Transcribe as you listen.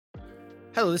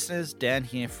Hello listeners, Dan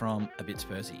here from A Bit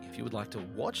Spursy. If you would like to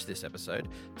watch this episode,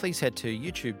 please head to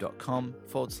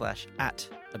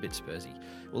youtube.com/@abitspursy.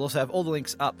 We'll also have all the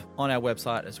links up on our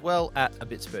website as well at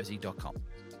abitspursy.com.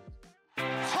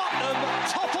 Tottenham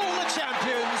topple the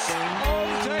champions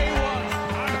on day one.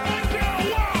 And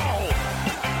wow!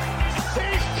 He's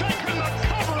taken the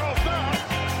cover off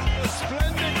that. A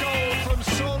splendid goal from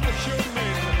Son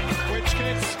Heung-min, which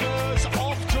gets Spurs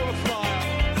off to a flyer.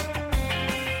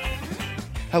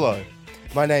 Hello,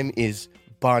 my name is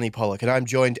Barney Pollock, and I'm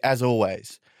joined, as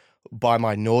always, by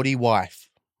my naughty wife,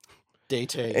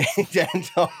 DT. Dan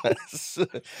Thomas.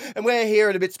 And we're here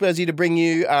at A Bit Spursy to bring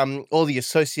you all the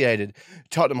associated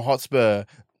Tottenham Hotspur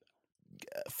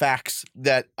facts,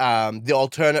 that the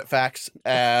alternate facts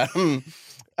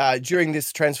during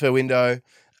this transfer window.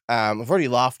 I've already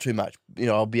laughed too much. You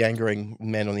know, I'll be angering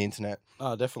men on the internet.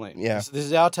 Oh, definitely. Yeah. This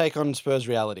is our take on Spurs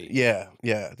reality. Yeah.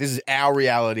 This is our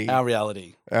reality. Our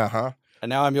reality. Uh-huh. And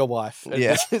now I'm your wife. And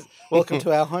Yeah. this is- welcome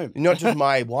to our home. You're not just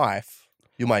my wife.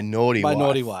 You're my naughty wife. My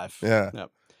naughty wife. Yeah. Yep.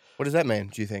 What does that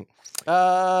mean, do you think?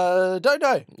 Don't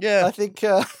know. Yeah. I think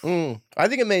I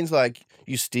think it means like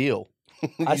you steal.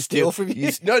 I steal from you?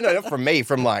 No, not from me.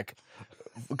 From like,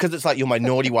 because it's like you're my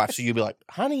naughty wife. So you'll be like,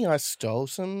 honey, I stole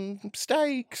some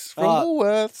steaks from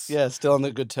Woolworths. Yeah, still on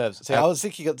the good terms. See, I was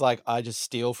thinking it's like I just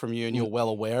steal from you and you're well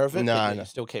aware of it, No, but no. you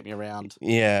still keep me around.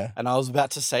 Yeah. And I was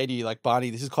about to say to you, like, Barney,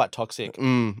 this is quite toxic.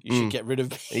 You should get rid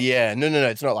of me. Yeah. No.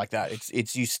 It's not like that.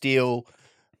 It's you steal,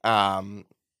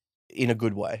 in a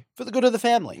good way. For the good of the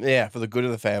family. Yeah, for the good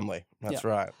of the family. That's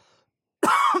right.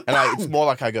 And it's more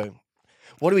like I go,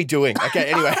 what are we doing?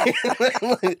 Okay, anyway,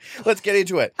 let's get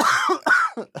into it.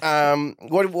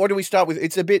 What do we start with?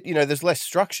 It's a bit, there's less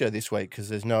structure this week because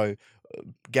there's no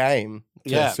game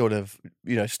to sort of,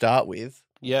 start with.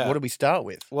 Yeah. What do we start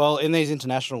with? Well, in these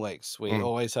international weeks, we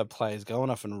always have players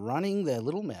going off and running their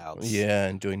little mouths. Yeah,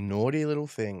 and doing naughty little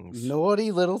things.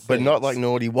 Naughty little things. But not like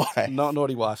naughty wife. Not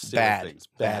naughty wife. Bad Things.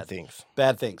 Bad things.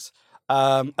 Bad things.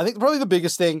 I think probably the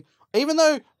biggest thing, even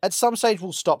though at some stage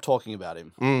we'll stop talking about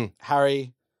him,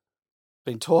 Harry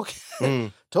been talking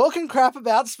crap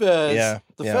about Spurs. Yeah,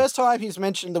 The first time he's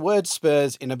mentioned the word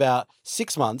Spurs in about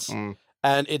 6 months, and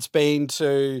it's been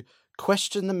to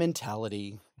question the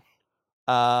mentality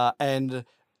and,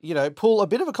 pull a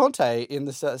bit of a Conte in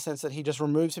the sense that he just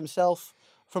removes himself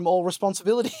from all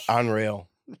responsibility. Unreal.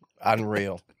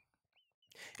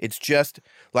 It's just,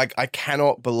 like, I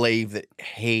cannot believe that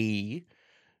he's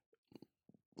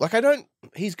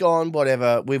gone,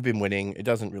 whatever, we've been winning, it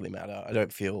doesn't really matter.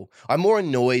 I'm more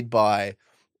annoyed by,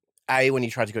 A, when he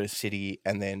tried to go to City,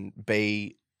 and then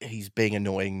B, he's being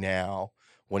annoying now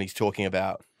when he's talking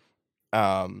about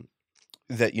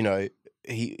that,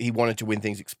 he wanted to win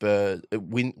things at Spurs.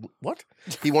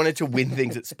 He wanted to win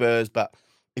things at Spurs, but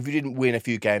if you didn't win a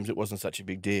few games, it wasn't such a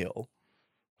big deal.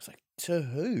 It's like, to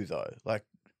who, though? Like,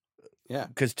 Yeah.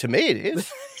 Because to me it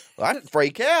is. I'd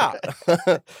freak out.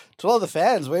 To all the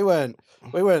fans, we weren't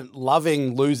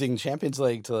loving losing Champions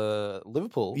League to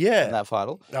Liverpool in that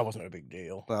final. That wasn't a big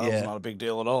deal. That was not a big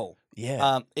deal at all.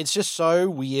 Yeah. It's just so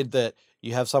weird that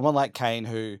you have someone like Kane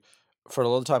who, for a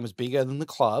lot of time, was bigger than the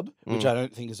club, which I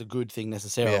don't think is a good thing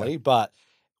necessarily, but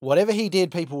whatever he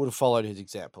did, people would have followed his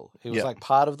example. He was like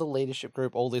part of the leadership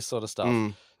group, all this sort of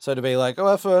stuff. So to be like, we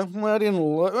lost, it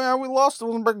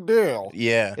wasn't a big deal.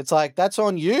 Yeah. It's like, that's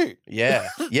on you. Yeah.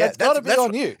 That's gotta be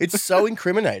on you. It's so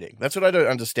incriminating. That's what I don't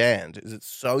understand, is it's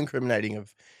so incriminating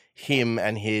of him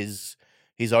and his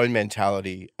own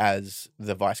mentality as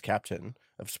the vice captain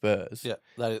of Spurs. Yeah.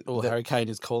 Harry Kane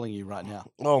is calling you right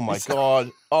now. Oh my God.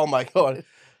 Oh my God.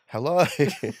 Hello.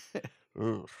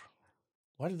 Oof.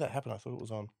 Why did that happen? I thought it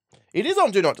was on. It is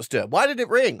on Do Not Disturb. Why did it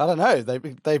ring? I don't know.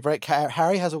 They break.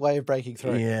 Harry has a way of breaking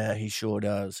through. Yeah, he sure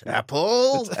does.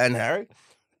 Apple and Harry.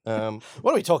 What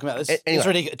are we talking about? It's Anyway.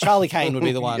 ridiculous. Charlie Kane would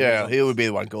be the one. Yeah, he would be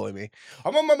the one calling me.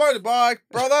 I'm on my motorbike,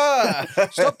 brother.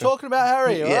 Stop talking about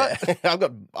Harry, all right? Yeah, I've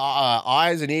got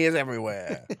eyes and ears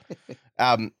everywhere.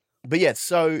 But yeah, it's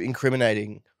so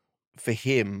incriminating for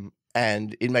him,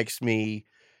 and it makes me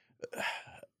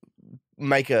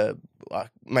make a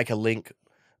link.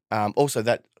 Also,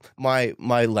 that my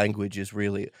language is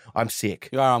really, I'm sick.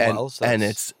 You are unwell, and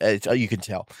it's you can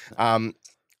tell.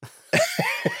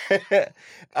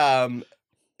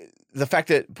 The fact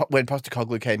that when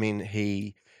Postecoglou came in,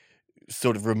 he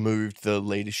sort of removed the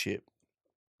leadership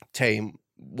team.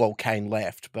 Well, Kane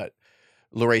left, but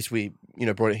Lloris,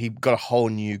 brought it. He got a whole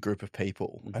new group of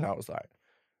people, and I was like,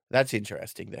 that's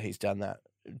interesting that he's done that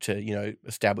to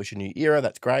establish a new era.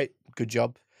 That's great, good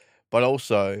job. But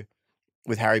also,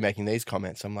 with Harry making these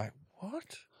comments, I'm like,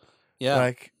 what? Yeah.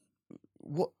 Like,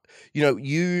 what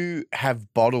you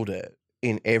have bottled it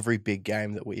in every big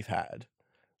game that we've had.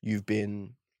 You've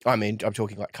been, I mean, I'm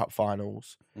talking like cup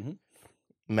finals,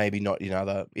 maybe not in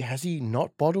other. Has he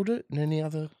not bottled it in any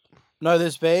other? No,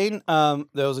 there's been.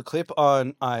 There was a clip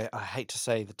on. I hate to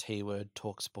say the T word,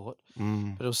 Talk Sport,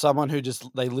 but it was someone who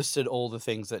they listed all the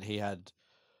things that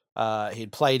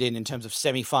he'd played in terms of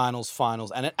semi-finals,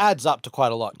 finals, and it adds up to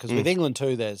quite a lot because with England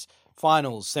too, there's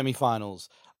finals, semi-finals,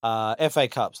 FA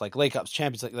Cups, like League Cups,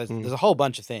 Champions League. There's a whole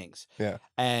bunch of things. Yeah,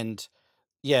 and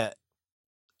yeah,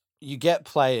 you get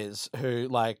players who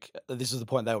like this is the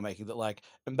point they were making that like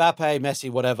Mbappe,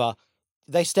 Messi, whatever,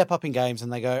 they step up in games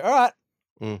and they go, all right.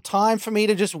 Time for me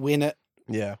to just win it.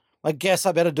 Yeah. I guess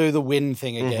I better do the win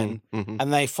thing again.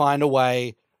 And they find a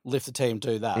way, lift the team,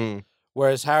 do that.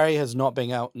 Whereas Harry has not been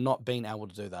able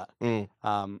to do that.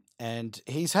 And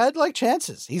he's had like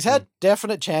chances. He's had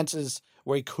definite chances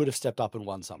where he could have stepped up and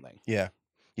won something. Yeah.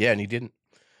 Yeah, and he didn't.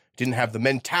 Didn't have the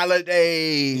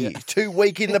mentality. Yeah. Too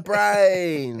weak in the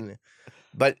brain.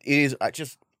 But it is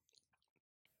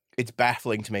it's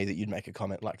baffling to me that you'd make a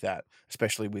comment like that,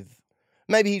 especially with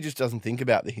maybe he just doesn't think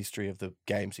about the history of the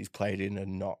games he's played in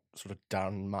and not sort of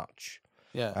done much.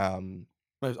 Yeah.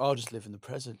 I'll just live in the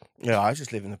present. Yeah, I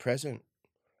just live in the present.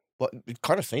 Well, it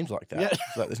kind of seems like that. Yeah.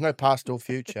 It's like there's no past or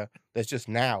future. There's just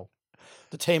now.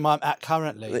 The team I'm at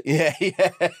currently. Yeah.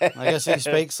 I guess he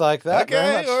speaks like that.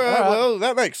 Okay, all right. Well,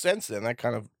 that makes sense then. That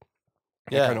kind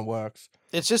of works.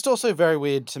 It's just also very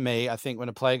weird to me, I think, when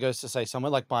a player goes to say somewhere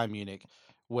like Bayern Munich,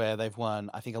 where they've won,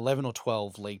 I think, 11 or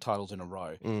 12 league titles in a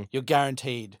row, you're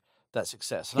guaranteed that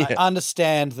success. And I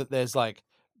understand that there's like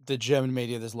the German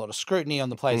media, there's a lot of scrutiny on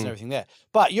the players and everything there.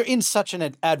 But you're in such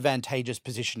an advantageous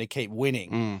position to keep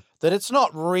winning that it's not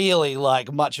really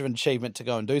like much of an achievement to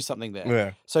go and do something there.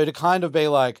 Yeah. So to kind of be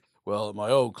like, well, at my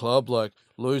old club, like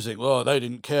losing, well, they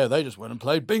didn't care. They just went and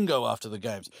played bingo after the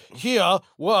games. Here,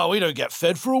 well, we don't get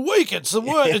fed for a week. It's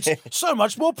so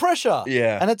much more pressure.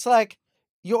 Yeah. And it's like,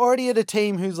 you're already at a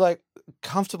team who's like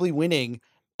comfortably winning,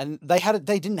 and they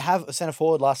didn't have a centre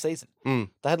forward last season.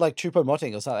 They had like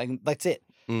Choupo-Moting or something. That's it.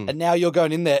 And now you're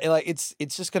going in there like it's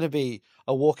just going to be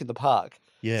a walk in the park.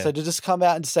 Yeah. So to just come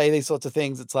out and say these sorts of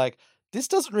things, it's like this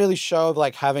doesn't really show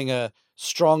like having a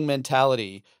strong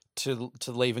mentality to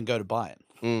leave and go to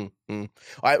Bayern.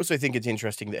 I also think it's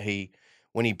interesting that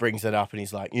when he brings that up and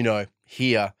he's like,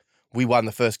 here we won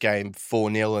the first game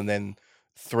 4-0 and then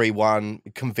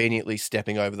 3-1, conveniently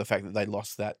stepping over the fact that they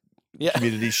lost that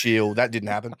Community Shield. That didn't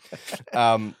happen.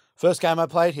 First game I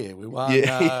played here, we won. Won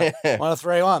a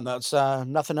 3-1. That's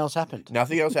nothing else happened.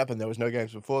 Nothing else happened. There was no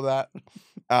games before that.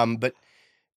 But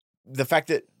the fact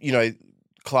that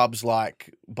clubs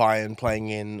like Bayern playing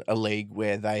in a league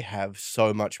where they have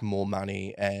so much more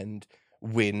money and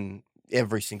win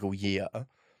every single year.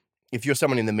 If you're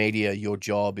someone in the media, your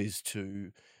job is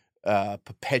to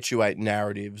perpetuate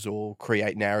narratives or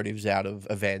create narratives out of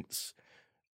events.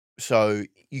 So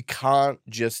you can't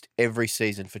just every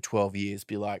season for 12 years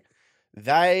be like,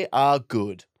 they are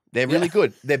good. They're really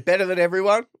good. They're better than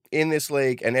everyone in this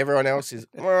league, and everyone else is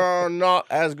not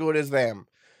as good as them.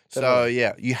 So,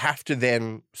 you have to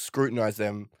then scrutinize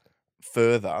them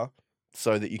further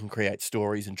so that you can create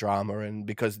stories and drama. And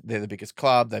because they're the biggest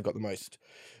club, they've got the most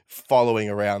following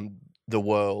around the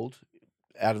world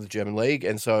out of the German league.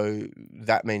 And so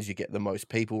that means you get the most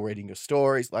people reading your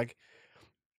stories. Like,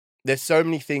 there's so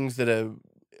many things that are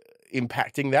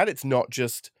impacting that. It's not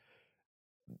just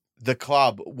the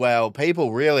club. Well,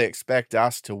 people really expect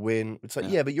us to win. It's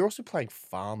like, but you're also playing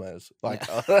Farmers like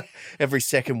every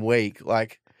second week.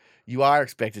 Like, you are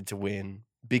expected to win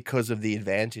because of the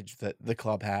advantage that the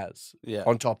club has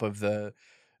on top of the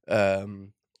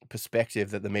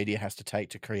perspective that the media has to take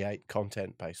to create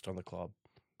content based on the club.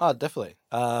 Oh, definitely.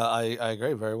 I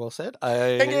agree. Very well said.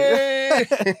 Thank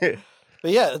you. But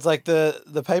yeah, it's like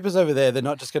the papers over there, they're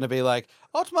not just going to be like,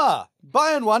 Otmar,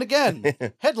 Bayern won again.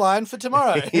 Headline for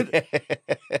tomorrow.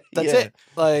 That's it.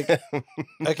 Like,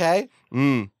 okay.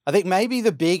 I think maybe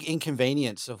the big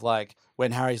inconvenience of like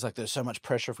when Harry's like, there's so much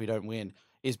pressure if we don't win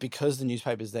is because the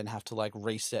newspapers then have to like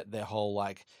reset their whole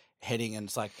like heading. And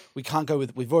it's like, we can't go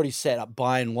with, we've already set up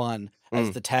Bayern won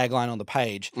as the tagline on the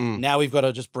page. Now we've got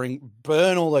to just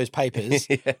burn all those papers,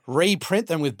 reprint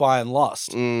them with Bayern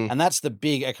lost. And that's the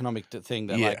big economic thing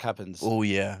that like happens. Oh,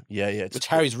 yeah. Which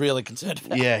Harry's really concerned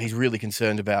about. Yeah, he's really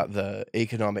concerned about the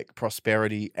economic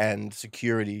prosperity and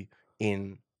security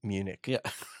in Munich. Yeah.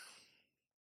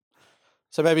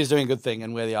 So maybe he's doing a good thing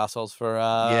and we're the arseholes for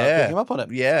picking him up on it.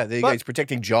 Yeah, there you go. He's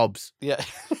protecting jobs. Yeah.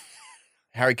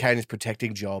 Harry Kane is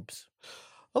protecting jobs.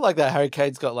 I like that. Harry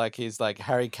Kane's got like his like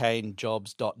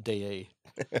harrykanejobs.de.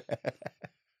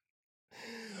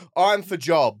 I'm for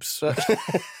jobs.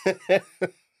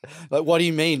 Like, what do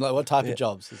you mean? Like, what type of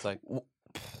jobs? It's like,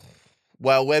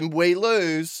 well, when we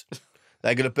lose,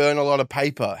 they're going to burn a lot of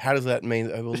paper. How does that mean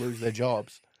that they will lose their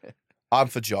jobs? I'm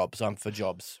for jobs. I'm for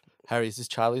jobs. Harry, is this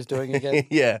Charlie's doing again?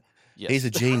 Yeah. Yes. He's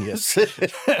a genius.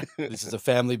 This is a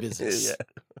family business. Yeah.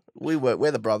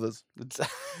 We're the brothers.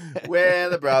 We're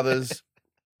the brothers.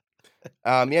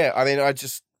 Yeah, I mean,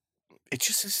 it's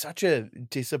just such a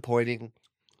disappointing.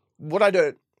 What I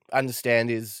don't understand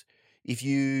is if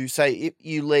you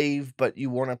leave, but you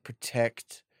want to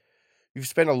protect, you've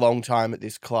spent a long time at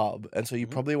this club, and so you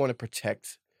probably want to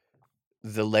protect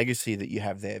the legacy that you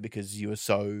have there because you are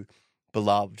so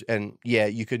beloved. And yeah,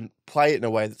 you can play it in a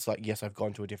way that's like, yes, I've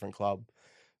gone to a different club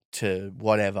to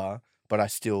whatever, but I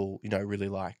still, really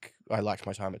I liked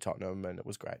my time at Tottenham and it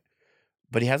was great.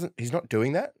 But he's not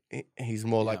doing that. He's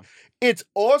more like, it's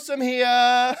awesome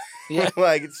here. Yeah.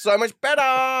 Like, it's so much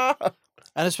better.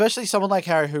 And especially someone like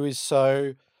Harry who is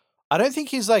so, I don't think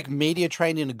he's like media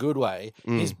trained in a good way.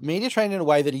 He's media trained in a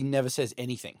way that he never says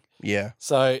anything. Yeah.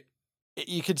 So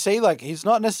you could see like he's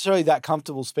not necessarily that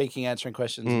comfortable speaking, answering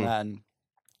questions and that. And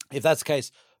if that's the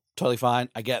case, totally fine.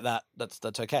 I get that.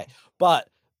 That's okay. But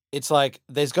it's like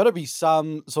there's got to be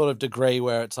some sort of degree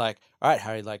where it's like, all right,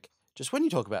 Harry, like just when you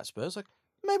talk about Spurs, like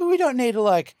maybe we don't need to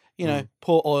like,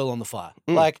 pour oil on the fire.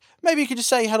 Like maybe you could just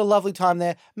say you had a lovely time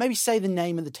there. Maybe say the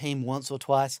name of the team once or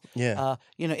twice. Yeah.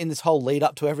 In this whole lead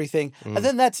up to everything. And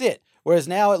then that's it. Whereas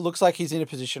now it looks like he's in a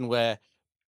position where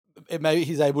maybe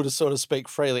he's able to sort of speak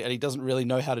freely and he doesn't really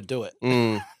know how to do it.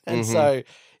 And so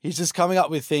he's just coming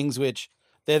up with things which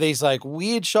they're these like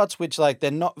weird shots which like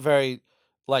they're not very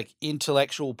like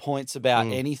intellectual points about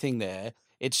anything there.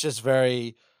 It's just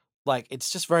very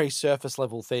surface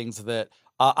level things that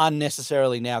are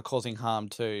unnecessarily now causing harm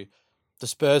to the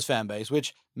Spurs fan base,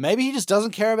 which maybe he just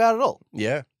doesn't care about at all.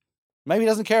 Yeah. Maybe he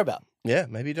doesn't care about. Yeah,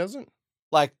 maybe he doesn't.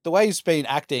 Like the way he's been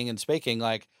acting and speaking,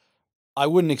 like I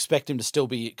wouldn't expect him to still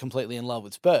be completely in love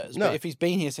with Spurs. No. But if he's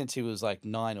been here since he was like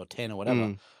 9 or 10 or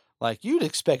whatever, like you'd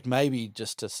expect maybe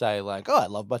just to say like, oh, I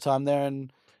love my time there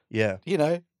and,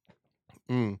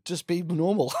 just be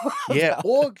normal. Yeah,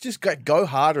 or just go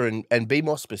harder and be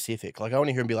more specific. Like I want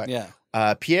to hear him be like,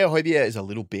 Pierre Højbjerg is a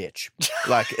little bitch.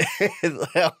 like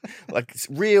it's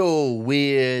real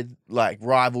weird, like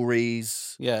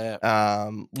rivalries. Yeah. I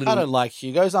don't like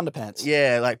Hugo's underpants.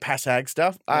 Yeah, like Passag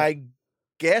stuff. Yeah. I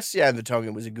guess Jan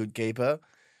Vertonghen was a good keeper.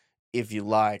 If you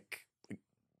like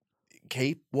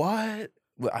what?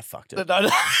 Well, I fucked it.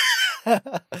 I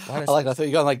thought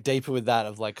you got like deeper with that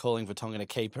of like calling Vertonghen a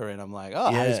keeper, and I'm like,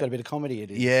 he's got a bit of comedy. It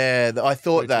is. Yeah, I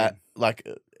thought that like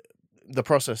the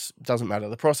process doesn't matter.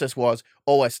 The process was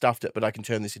I stuffed it, but I can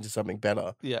turn this into something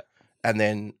better. Yeah, and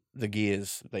then the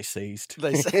gears they seized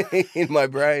in my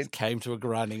brain, came to a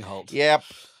grinding halt. Yep.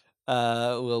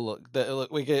 Well,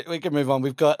 look, we can move on.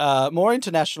 We've got more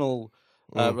international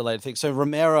related things. So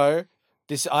Romero.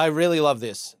 I really love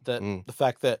this, that the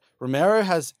fact that Romero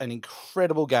has an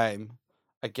incredible game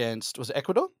against, was it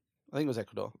Ecuador? I think it was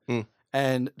Ecuador.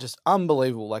 And just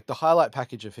unbelievable. Like the highlight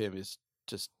package of him is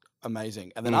just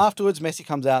amazing. And then afterwards, Messi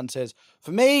comes out and says,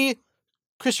 for me,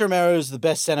 Chris Romero is the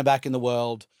best centre-back in the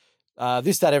world.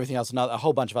 This, that, everything else, a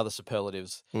whole bunch of other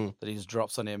superlatives that he just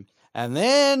drops on him. And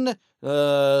then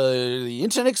the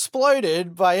internet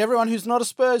exploded by everyone who's not a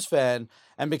Spurs fan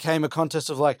and became a contest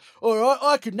of like, all right,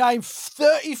 I could name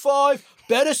 35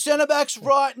 better centre-backs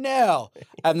right now.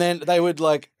 And then they would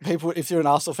like, people, if you're an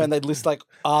Arsenal fan, they'd list like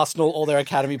Arsenal, all their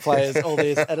academy players, all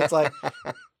this. And it's like,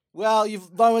 well,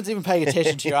 no one's even paying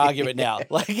attention to your argument now.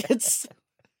 Like it's,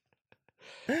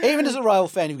 even as a rival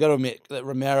fan, you've got to admit that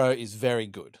Romero is very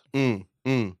good.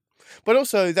 But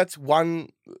also, that's one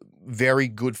very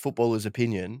good footballer's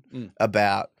opinion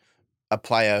about a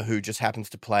player who just happens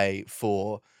to play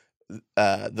for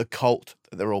the cult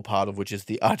that they're all part of, which is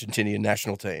the Argentinian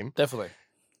national team. Definitely.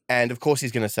 And of course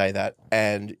he's going to say that,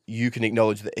 and you can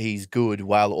acknowledge that he's good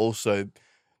while also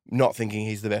not thinking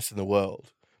he's the best in the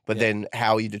world. But then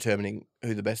how are you determining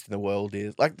who the best in the world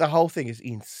is? Like, the whole thing is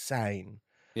insane.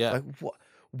 Yeah. Like,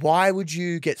 why would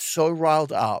you get so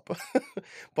riled up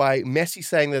by Messi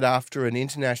saying that after an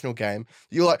international game?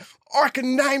 You're like, I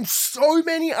can name so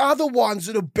many other ones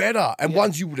that are better and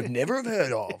ones you would have never have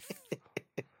heard of.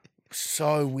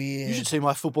 So weird. You should see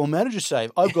my Football Manager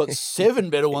save. I've got 7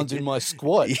 better ones in my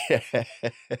squad. Yeah.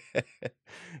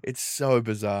 It's so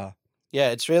bizarre. Yeah,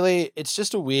 it's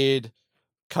just a weird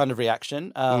kind of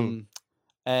reaction. And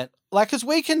like, because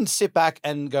we can sit back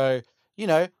and go,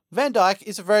 Van Dijk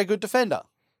is a very good defender.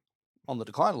 On the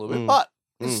decline a little bit, but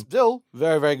is still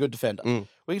very, very good defender.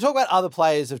 We can talk about other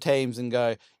players of teams and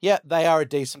go, yeah, they are a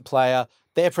decent player.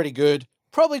 They're pretty good.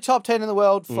 probably top 10 in the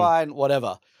world, fine,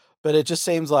 whatever. But it just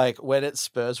seems like when it's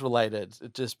Spurs related,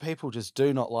 people just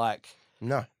do not like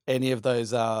any of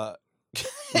those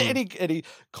any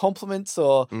compliments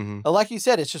or like you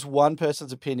said, it's just one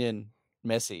person's opinion,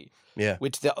 Messi. Yeah.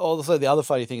 Which also the other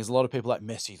funny thing is a lot of people like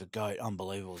Messi, the GOAT,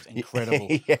 unbelievable, incredible,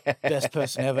 best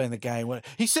person ever in the game.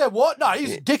 He said what? No,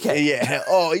 he's a dickhead. Yeah.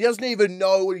 Oh, he doesn't even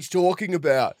know what he's talking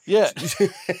about. Yeah.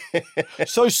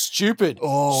 So stupid.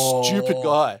 Oh. Stupid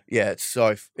guy. Yeah, it's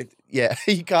so...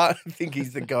 you can't think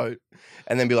he's the GOAT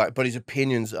and then be like, but his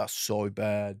opinions are so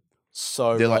bad.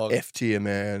 They're wrong. like F tier,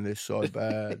 man. They're so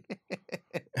bad.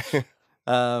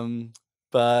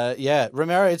 But yeah,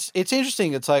 Romero, it's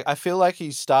interesting. It's like I feel like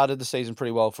he started the season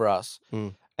pretty well for us,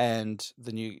 and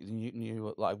the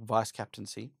new like vice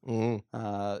captaincy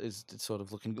is sort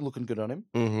of looking good on him.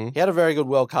 He had a very good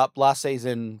World Cup last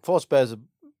season for Spurs,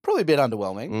 probably a bit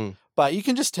underwhelming, but you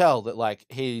can just tell that like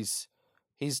he's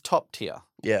top tier.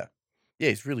 Yeah,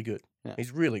 he's really good. Yeah.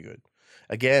 He's really good.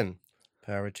 Again,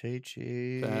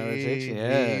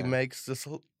 Paratici, he makes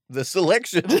the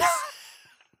selections.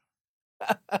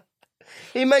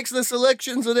 He makes the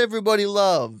selections that everybody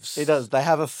loves. He does. They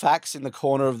have a fax in the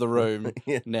corner of the room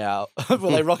now.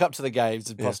 When they rock up to the games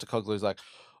and Postecoglou's like,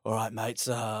 all right, mates,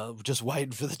 just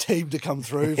waiting for the team to come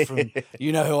through from,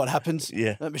 you know what happens.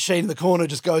 Yeah. That machine in the corner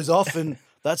just goes off and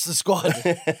that's the squad.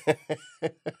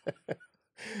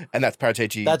 And that's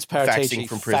Paratici faxing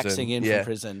from prison. Faxing in from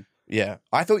prison. Yeah.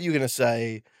 I thought you were going to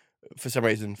say, for some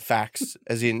reason, fax,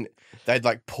 as in they'd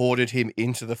like ported him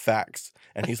into the fax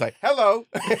and he's like, hello.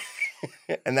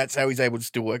 And that's how he's able to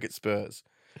still work at Spurs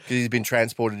because he's been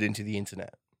transported into the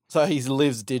internet. So he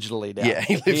lives digitally now. Yeah,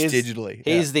 he lives digitally.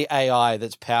 He's the AI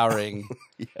that's powering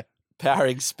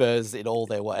Spurs in all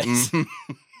their ways.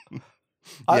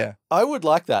 I would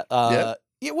like that. Yeah,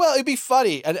 well, it'd be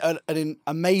funny and an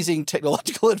amazing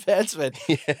technological advancement.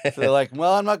 Yeah. So they're like,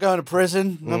 well, I'm not going to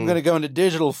prison. I'm going to go into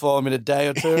digital form in a day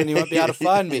or two and you won't be able to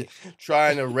find me.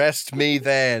 Try and arrest me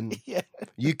then. Yeah.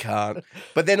 You can't.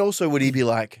 But then also would he be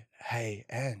like, hey,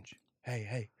 Ange,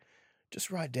 hey, just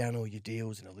write down all your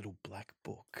deals in a little black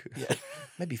book. Yeah.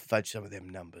 Maybe fudge some of them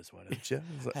numbers, why don't you?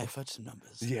 Like, hey, fudge some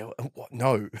numbers. Yeah, what?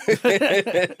 No.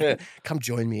 Come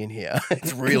join me in here.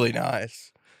 It's really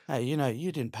nice. Hey, you know,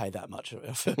 you didn't pay that much. You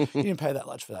didn't pay that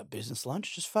much for that business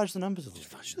lunch. Just fudge the numbers a little bit.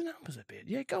 Fudge the numbers a bit.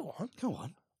 Yeah, go on. Go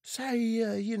on. Say,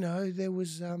 there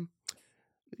was,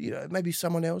 maybe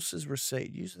someone else's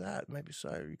receipt. Use that. Maybe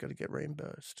so. You got to get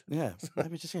reimbursed. Yeah.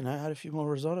 Maybe just, add a few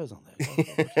more risottos on there.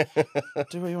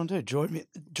 Do what you want to do.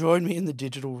 Join me in the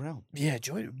digital realm. Yeah,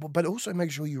 but also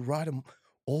make sure you write them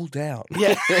all down.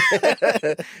 Yeah.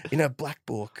 In a black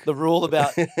book. The rule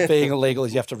about being illegal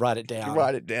is you have to write it down. You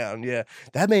write it down, yeah.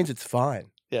 That means it's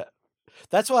fine. Yeah.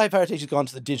 That's why Paratici's gone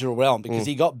to the digital realm, because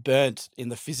he got burnt in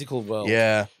the physical world.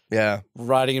 Yeah.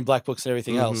 Writing in black books and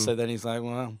everything else. So then he's like,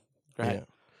 well, great. Yeah.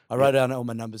 I wrote down all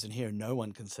my numbers in here and no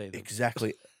one can see them.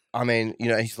 Exactly. I mean,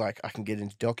 he's like, I can get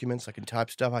into documents, I can type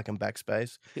stuff, I can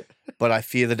backspace. Yeah. But I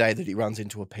fear the day that he runs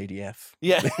into a PDF.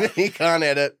 Yeah. He can't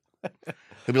edit.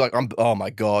 He'll be like, oh my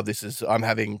God, I'm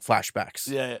having flashbacks.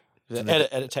 Yeah.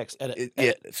 Edit text, edit.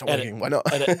 It's not working. Why not?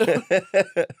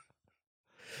 Edit.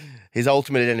 His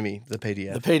ultimate enemy, the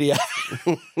PDF. The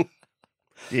PDF.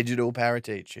 Digital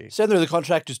Paratici. Send through the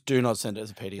contract, just do not send it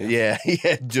as a PDF. Yeah,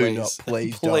 do not.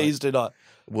 Please don't. Please do not.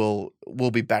 We'll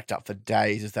be backed up for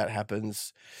days if that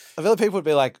happens. I feel like people would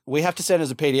be like, we have to send it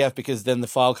as a PDF because then the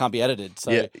file can't be edited.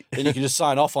 So then you can just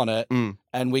sign off on it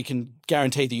and we can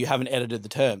guarantee that you haven't edited the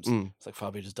terms. It's like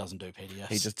Fabio just doesn't do PDFs.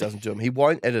 He just doesn't do them. He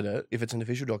won't edit it. If it's an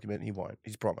official document, he won't.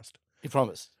 He's promised. He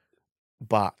promised.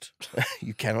 But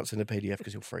you cannot send a PDF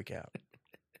because he'll freak out.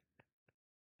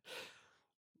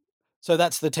 So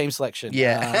that's the team selection.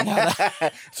 Yeah.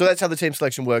 So that's how the team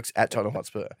selection works at Tottenham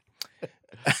Hotspur.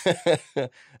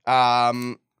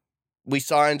 We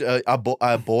signed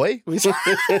a boy. We signed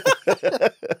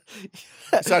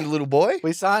a little boy.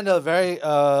 We signed a very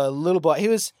little boy. He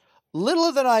was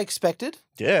littler than I expected.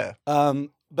 Yeah.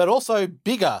 But also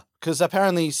bigger because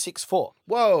apparently he's 6'4".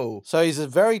 Whoa. So he's a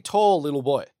very tall little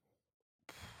boy.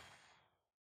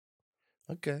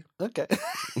 Okay. Okay.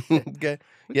 We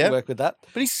can work with that.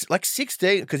 But he's like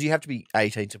 16 because you have to be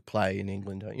 18 to play in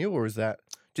England, don't you? Or is that...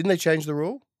 Didn't they change the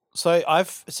rule? So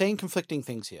I've seen conflicting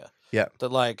things here. Yeah.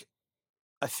 That like,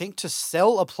 I think to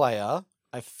sell a player,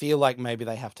 I feel like maybe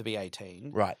they have to be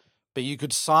 18. Right. But you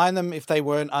could sign them if they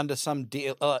weren't under some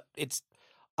deal. I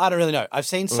don't really know. I've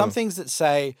seen some things that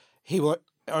say he will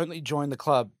only join the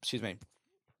club,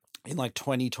 in like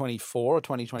 2024 or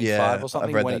 2025 or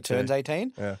something when he turns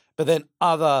 18. Yeah. But then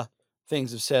other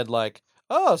things have said like,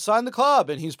 oh, sign the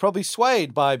club. And he's probably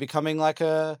swayed by becoming like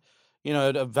a,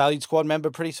 a valued squad member,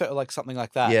 pretty certain, like something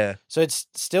like that. Yeah. So it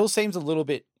still seems a little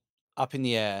bit up in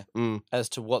the air Mm. as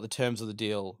to what the terms of the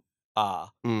deal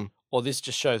are. Mm. Or this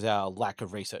just shows our lack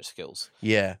of research skills.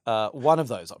 Yeah. One of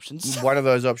those options. One of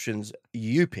those options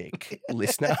you pick,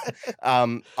 listener.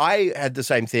 I had the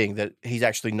same thing, that he's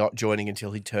actually not joining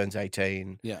until he turns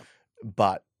 18. Yeah.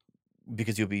 But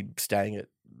because he'll be staying at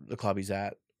the club he's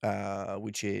at,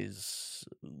 which is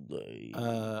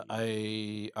I'm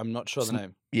not sure the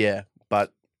name. Yeah,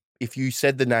 but if you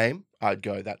said the name, I'd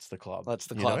go, that's the club. That's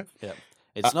the you club. know? Yeah.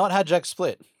 It's not Hadjack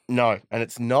Split. No, and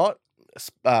it's not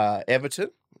Everton.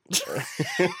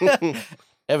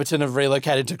 Everton have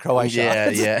relocated to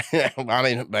Croatia. Yeah. I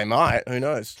mean, they might. Who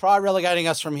knows? Try relegating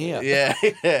us from here. Yeah.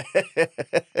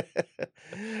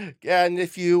 And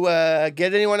if you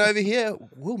get anyone over here,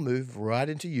 we'll move right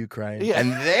into Ukraine. Yeah.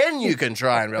 And then you can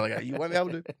try and relegate. You won't be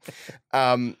able to.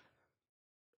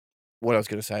 What I was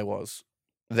going to say was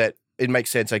that it makes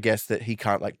sense, I guess, that he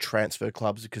can't like transfer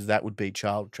clubs, because that would be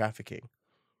child trafficking.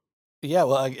 Yeah,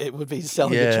 well, it would be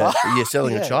selling a child. Yeah,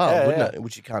 selling a child, wouldn't it?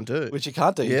 Which you can't do. Which you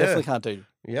can't do. You definitely can't do.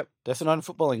 Yep. Definitely not in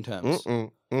footballing terms.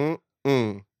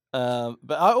 Mm-mm.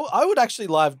 But I would actually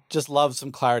love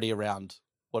some clarity around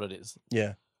what it is.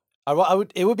 Yeah. I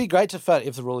would. It would be great to find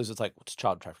if the rule is it's like it's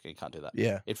child trafficking. You can't do that.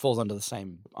 Yeah. It falls under the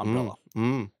same umbrella.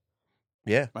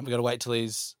 Yeah. And we got to wait till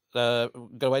he's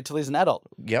an adult.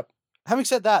 Yep. Having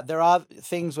said that, there are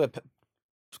things where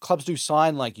clubs do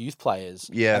sign like youth players,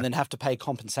 and then have to pay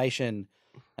compensation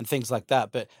and things like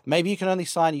that. But maybe you can only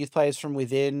sign youth players from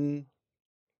within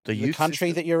the country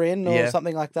system? that you're in, or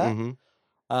something like that. Mm-hmm.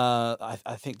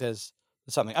 I think there's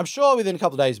something. I'm sure within a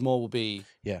couple of days more will be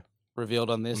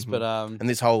revealed on this. But and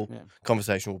this whole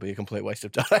conversation will be a complete waste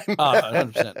of time.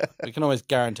 100%. We can always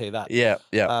guarantee that. Yeah.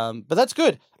 But that's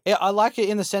good. I like it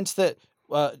in the sense that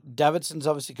Davidson's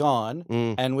obviously gone,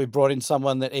 and we've brought in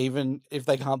someone that even if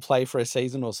they can't play for a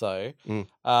season or so,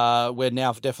 we're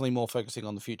now definitely more focusing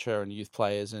on the future and youth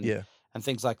players and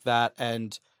things like that.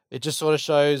 And it just sort of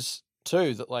shows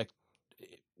too that like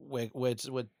we're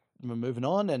moving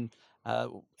on, and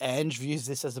Ange views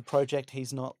this as a project.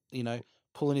 He's not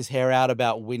pulling his hair out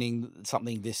about winning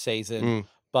something this season,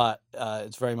 but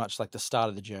it's very much like the start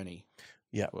of the journey.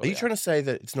 Yeah. Are you trying to say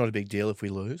that it's not a big deal if we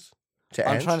lose?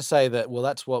 I'm trying to say that, well,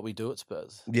 that's what we do at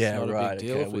Spurs. Yeah, it's not right. a big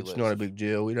deal if we it's lose. not a big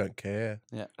deal. We don't care.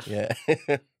 Yeah.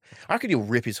 I reckon he'll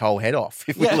rip his whole head off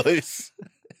if we lose.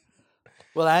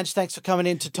 Well, Ange, thanks for coming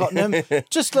in to Tottenham.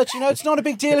 Just to let you know, it's not a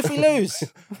big deal if we lose.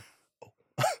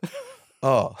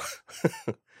 Oh,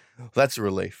 that's a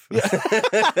relief.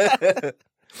 Yeah.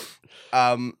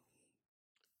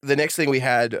 The next thing we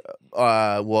had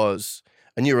was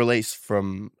a new release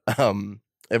from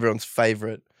everyone's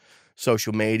favorite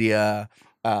social media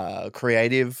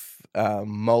creative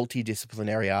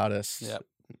multidisciplinary artist,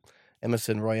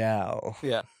 Emerson Royale.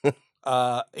 Yeah.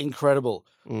 Incredible.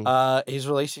 He's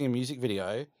releasing a music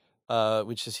video,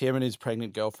 which is him and his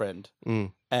pregnant girlfriend.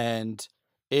 And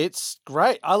it's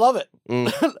great. I love it.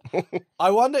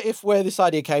 I wonder where this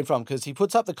idea came from, because he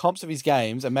puts up the comps of his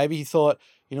games and maybe he thought,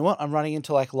 you know what, I'm running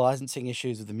into like licensing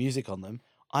issues with the music on them.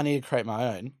 I need to create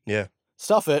my own. Yeah.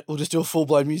 Stuff it. We'll just do a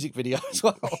full-blown music video as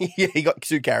well. Yeah, he got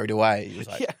too carried away. He was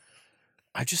like,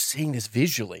 I'm just seeing this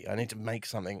visually. I need to make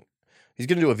something. He's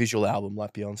going to do a visual album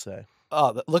like Beyonce.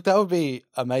 Oh, look, that would be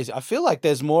amazing. I feel like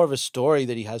there's more of a story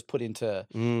that he has put into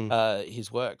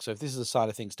his work. So if this is a sign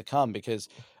of things to come, because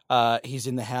he's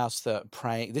in the house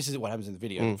praying. This is what happens in the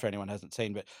video for anyone who hasn't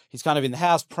seen, but he's kind of in the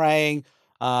house praying,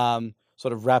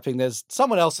 sort of rapping. There's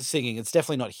someone else is singing. It's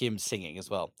definitely not him singing as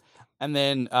well. And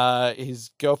then his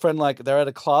girlfriend, like they're at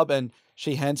a club and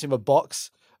she hands him a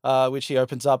box, which he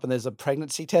opens up and there's a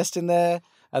pregnancy test in there.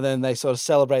 And then they sort of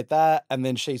celebrate that. And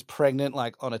then she's pregnant,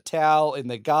 like on a towel in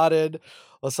the garden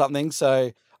or something.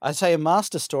 So I'd say a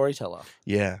master storyteller.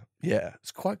 Yeah.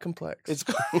 It's quite complex. It's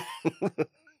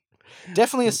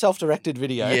definitely a self-directed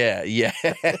video. Yeah.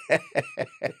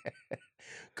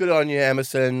 Good on you,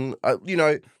 Emerson.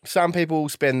 Some people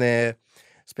spend their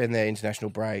international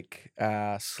break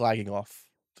slagging off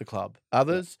the club.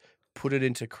 Others put it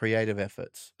into creative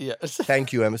efforts. Yeah.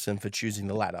 Thank you, Emerson, for choosing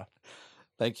the latter.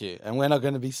 Thank you. And we're not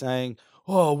going to be saying,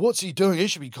 oh, what's he doing? He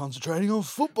should be concentrating on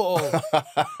football.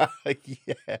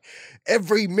 Yeah.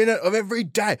 Every minute of every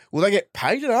day. Well, they get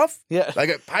paid enough. Yeah. They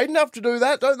get paid enough to do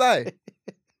that, don't they?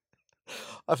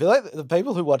 I feel like the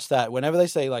people who watch that, whenever they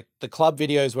say like the club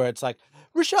videos where it's like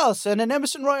Richarlison and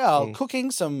Emerson Royale cooking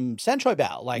some Sancho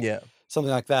Bao, like something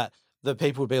like that, the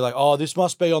people would be like, oh, this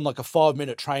must be on like a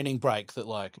 5-minute training break that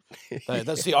like,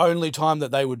 that's the only time that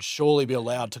they would surely be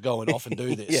allowed to go and off and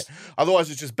do this. Yeah.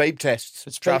 Otherwise it's just beep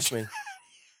tests. Trust me.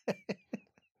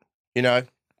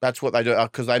 That's what they do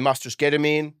because they must just get him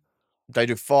in. They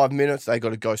do 5 minutes. They got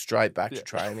to go straight back to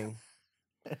training.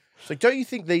 So don't you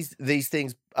think these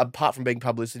things, apart from being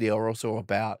publicity, are also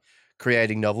about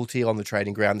creating novelty on the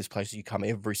training ground? This place you come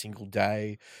every single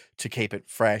day to keep it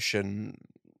fresh and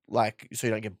like so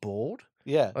you don't get bored.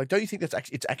 Yeah. Like, don't you think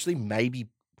it's actually maybe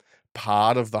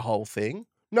part of the whole thing?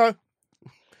 No.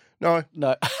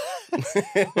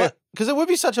 Because it would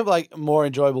be such a like more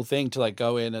enjoyable thing to like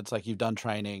go in. It's like you've done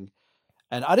training,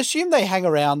 and I'd assume they hang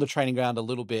around the training ground a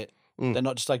little bit. They're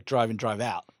not just like drive in, drive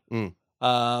out.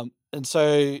 And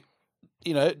so,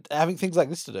 you know, having things like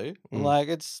this to do, like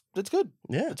it's good.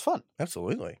 Yeah, it's fun.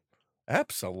 Absolutely.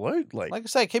 Like I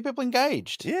say, keep people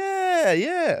engaged.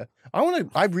 Yeah.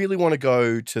 I really want to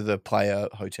go to the player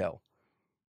hotel.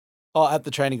 Oh, at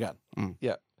the training ground.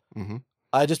 Yeah. Mm-hmm.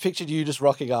 I just pictured you just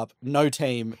rocking up, no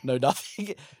team, no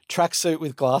nothing, tracksuit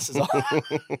with glasses on.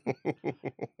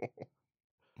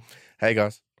 Hey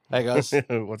guys.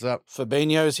 What's up?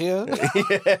 Fabinho's here.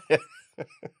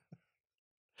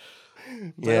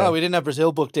 Yeah. Oh, we didn't have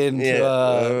Brazil booked in.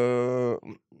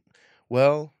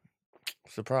 Well,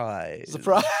 surprise.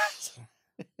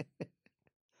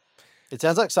 It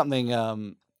sounds like something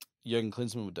Jurgen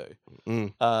Klinsmann would do.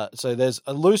 So there's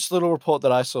a loose little report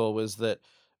that I saw was that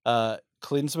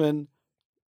Klinsmann,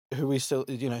 who we still,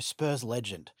 you know, Spurs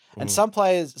legend, and some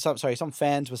fans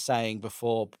were saying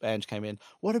before Ange came in,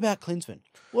 what about Klinsmann?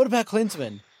 What about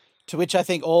Klinsmann? To which I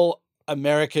think all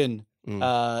American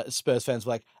Spurs fans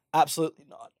were like, absolutely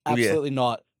not. Absolutely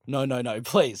not. No,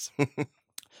 please.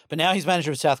 But now he's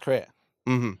manager of South Korea.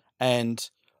 And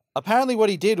apparently what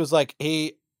he did was like,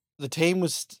 he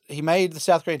made the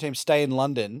South Korean team stay in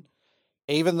London,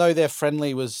 even though their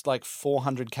friendly was like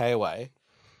 400k away.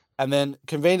 And then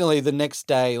conveniently the next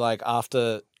day, like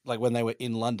after, like when they were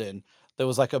in London, there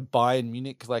was like a Bayern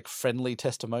Munich like friendly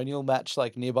testimonial match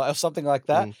like nearby or something like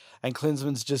that. And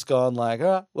Klinsmann's just gone like,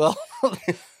 oh, well,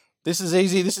 this is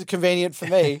easy. This is convenient for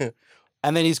me.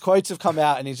 And then his quotes have come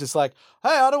out and he's just like, hey,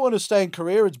 I don't want to stay in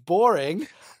Korea. It's boring.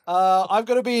 I've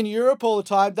got to be in Europe all the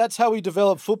time. That's how we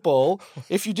develop football.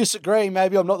 If you disagree,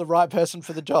 maybe I'm not the right person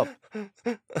for the job.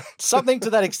 Something to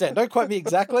that extent. Don't quote me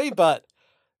exactly, but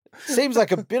seems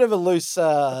like a bit of a loose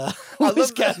I love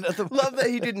that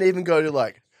he didn't even go to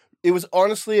like, it was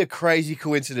honestly a crazy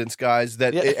coincidence, guys,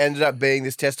 that it ended up being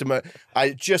this testimony. I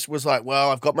just was like,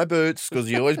 well, I've got my boots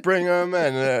because you always bring them.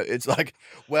 And it's like,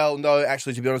 well, no,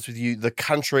 actually, to be honest with you, the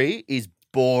country is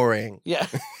boring. Yeah.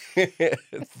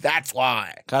 That's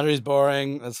why. Country's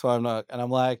boring. That's why I'm not. And I'm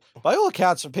like, by all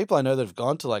accounts, from people I know that have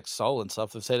gone to like Seoul and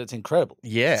stuff, have said it's incredible.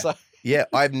 Yeah. So... Yeah.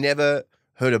 I've never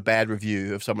heard a bad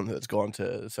review of someone that's gone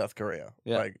to South Korea.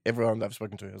 Yeah. Like everyone I've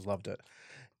spoken to has loved it.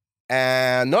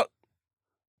 And not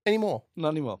anymore. Not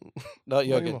anymore. Not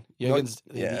Jurgen. Jurgen's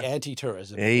the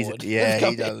anti-tourism. He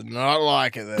does not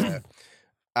like it there.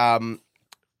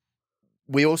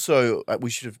 We also, I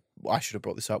should have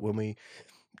brought this up when we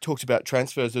talked about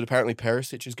transfers that apparently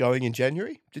Perisic is going in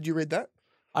January. Did you read that?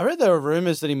 I read there were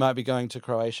rumours that he might be going to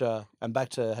Croatia and back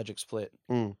to Hajduk Split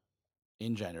in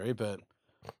January, but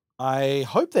I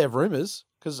hope they're rumours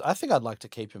because I think I'd like to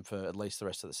keep him for at least the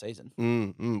rest of the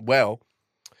season. Well,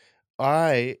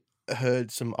 I heard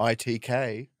some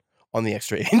ITK on the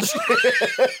extra inch.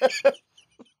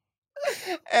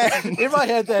 And in my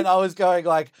head then I was going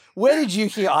like, where did you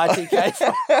hear ITK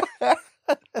from?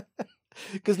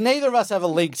 Because neither of us have a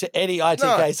link to any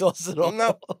ITK source at all.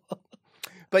 No.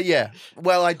 But yeah,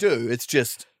 well, I do. It's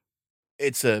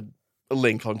a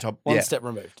link on top. One step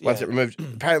removed. One step removed.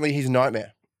 Apparently he's a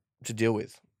nightmare to deal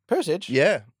with. Perisic?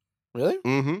 Yeah. Really?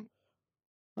 Mm-hmm.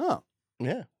 Oh.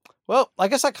 Yeah. Well, I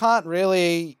guess I can't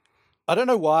really... I don't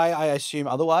know why I assume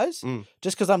otherwise.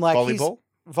 Just because I'm like...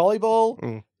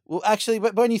 Volleyball? Well, actually,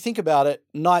 but when you think about it,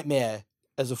 nightmare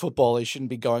as a footballer, you shouldn't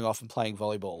be going off and playing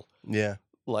volleyball. Yeah.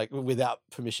 Like, without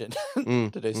permission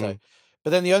to do so. But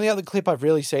then the only other clip I've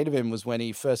really seen of him was when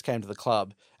he first came to the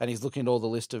club and he's looking at all the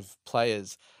list of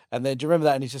players. And then, do you remember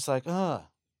that? And he's just like,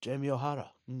 Jamie O'Hara.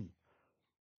 And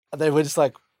they were just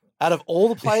like, out of all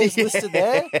the players listed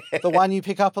there, the one you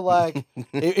pick up are like,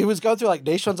 it was going through like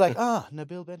niche ones like,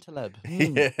 Nabil Bentaleb.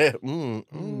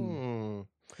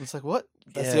 It's like, what?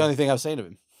 That's the only thing I've seen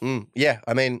of him. Yeah,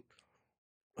 I mean,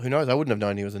 who knows? I wouldn't have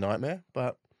known he was a nightmare,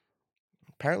 but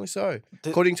apparently so.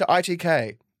 According to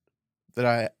ITK that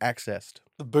I accessed.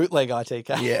 The bootleg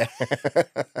ITK. Yeah.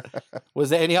 Was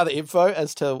there any other info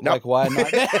as to like why a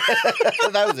nightmare?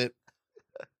 That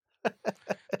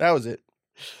was it.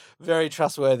 Very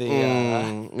trustworthy.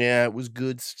 Yeah, it was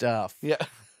good stuff. Yeah.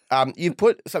 You've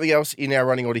put something else in our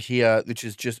running order here, which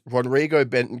is just Rodrigo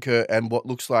Bentancur and what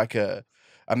looks like a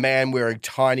a man wearing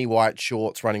tiny white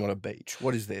shorts running on a beach.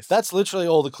 What is this? That's literally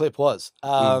all the clip was.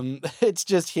 It's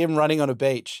just him running on a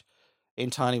beach in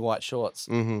tiny white shorts,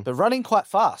 but running quite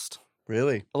fast.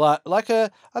 Really? Like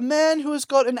a man who has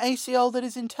got an ACL that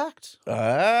is intact.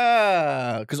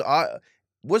 Because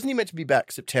wasn't he meant to be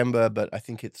back September, but I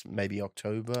think it's maybe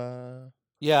October.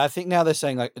 Yeah, I think now they're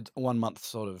saying like 1 month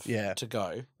sort of Yeah. to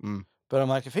go. Mm. But I'm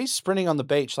like, if he's sprinting on the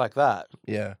beach like that,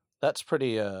 Yeah. that's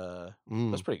pretty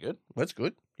that's pretty good. That's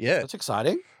good. Yeah. That's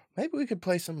exciting. Maybe we could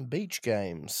play some beach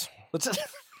games.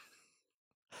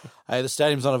 Hey, the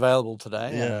stadium's not available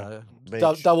today. Yeah.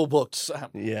 Double booked.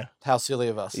 Yeah. How silly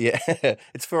of us. Yeah.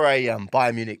 It's for a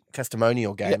Bayern Munich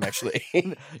testimonial game, actually.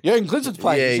 Jurgen Klinsmann's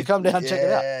playing. You should come down and check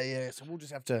it out. Yeah. So we'll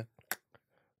just have to.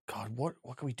 God, what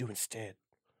can we do instead?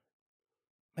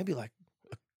 Maybe like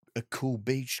a cool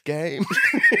beach game.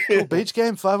 Cool beach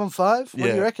game, 5-on-5. What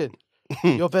do you reckon?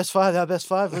 Your best five, our best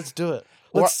five. Let's do it.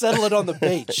 Let's settle it on the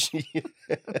beach.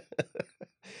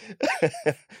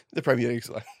 The Premier League's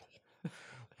like,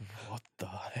 what the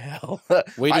hell?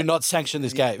 We do not sanction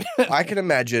this game. I can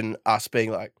imagine us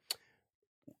being like,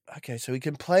 okay, so we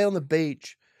can play on the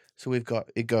beach. So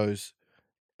it goes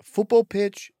football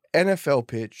pitch, NFL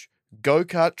pitch,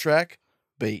 go-kart track,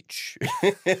 beach.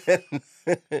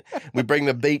 We bring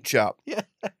the beach up. Yeah.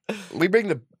 We bring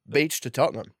the beach to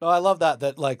Tottenham. No, I love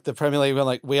that like the Premier League were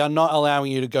like, we are not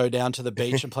allowing you to go down to the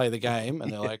beach and play the game.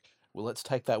 And they're like, well, let's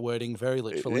take that wording very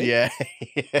literally. Yeah.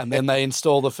 And then they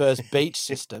install the first beach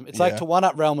system. It's like to one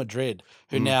up Real Madrid,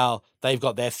 who now they've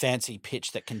got their fancy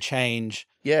pitch that can change.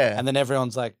 Yeah. And then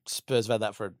everyone's like, Spurs have had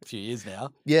that for a few years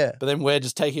now. Yeah. But then we're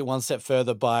just taking it one step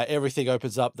further by everything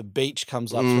opens up, the beach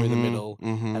comes up through the middle,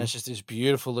 and it's just this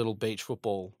beautiful little beach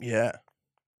football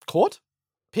court,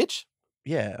 pitch,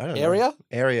 I don't area,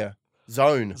 know.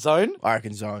 Zone. I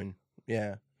reckon zone.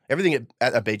 Yeah. Everything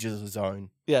at a beach is a zone.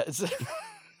 Yeah, it's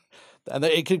and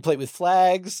it complete with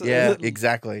flags. Yeah,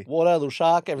 exactly. Water, little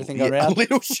shark, everything going around. A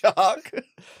little shark.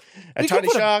 A tiny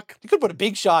shark. You could put a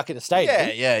big shark in a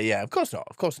stadium. Yeah. Of course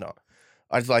not.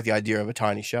 I just like the idea of a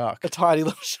tiny shark. A tiny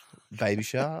little shark. Baby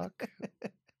shark.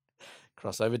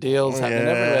 Crossover deals happening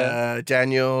everywhere.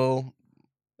 Daniel,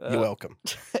 you're welcome.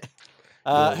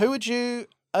 Who would you,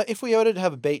 if we were to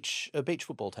have a beach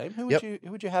football team, who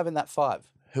would you have in that five?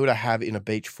 Who would I have in a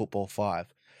beach football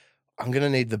five? I'm going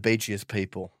to need the beachiest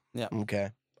people. Yeah.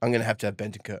 Okay. I'm going to have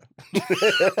Bentancur.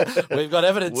 We've got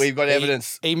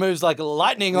evidence. He moves like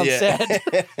lightning on set.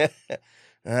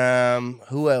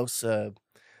 Who else?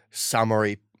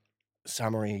 Summary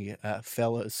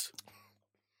fellas.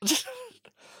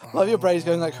 Love your brain's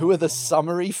going like, who are the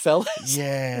summary fellas?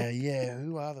 Yeah.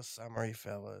 Who are the summary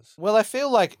fellas? Well, I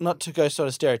feel like, not to go sort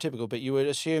of stereotypical, but you would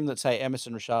assume that, say,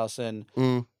 Emerson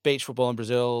Richarlison, beach football in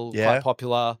Brazil, quite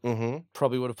popular,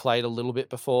 probably would have played a little bit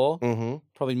before,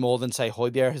 probably more than, say,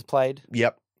 Højbjerg has played.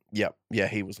 Yep. Yeah,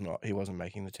 he was not. He wasn't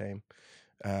making the team.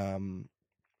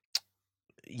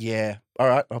 Yeah. All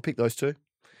right, I'll pick those two.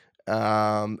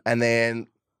 And then,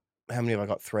 how many have I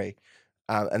got? 3.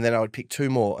 And then I would pick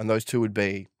 2 more, and those 2 would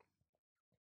be.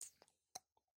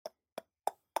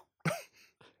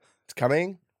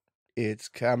 It's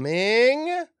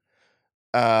coming.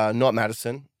 Not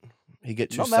Madison. He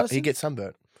gets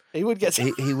sunburnt. He would get.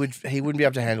 He wouldn't be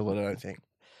able to handle it. I don't think.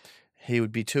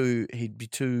 He'd be too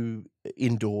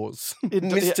indoors.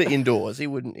 Mr. Indoors. He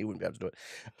wouldn't be able to do it.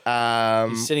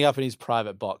 He's sitting up in his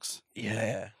private box.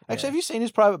 Yeah. Actually, have you seen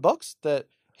his private box? That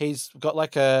he's got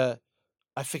like a.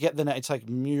 I forget the name. It's like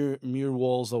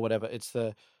murals or whatever. It's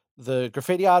the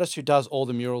graffiti artist who does all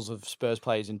the murals of Spurs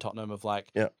players in Tottenham of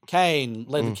like Kane,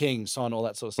 led the King, Son, all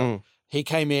that sort of stuff. He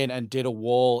came in and did a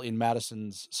wall in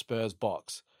Madison's Spurs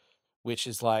box, which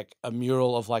is like a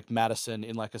mural of like Madison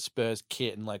in like a Spurs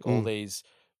kit and like all these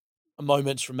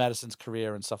moments from Madison's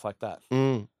career and stuff like that.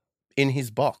 In his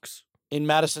box? In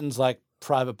Madison's like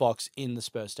private box in the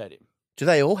Spurs stadium. Do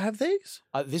they all have these?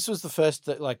 This was the first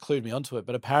that like clued me onto it,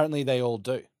 but apparently they all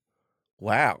do.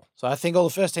 Wow. So I think all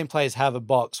the first team players have a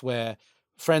box where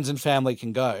friends and family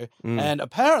can go, and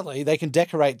apparently they can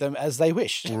decorate them as they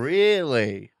wish.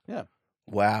 Really? Yeah.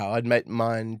 Wow, I'd make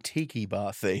mine tiki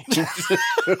bar themed.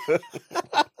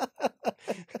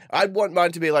 I'd want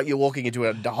mine to be like you're walking into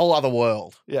a whole other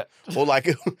world. Yeah. Or like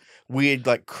weird,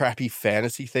 like crappy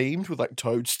fantasy themed with like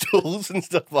toadstools and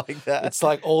stuff like that. It's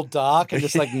like all dark and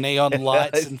just like neon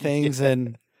lights and things,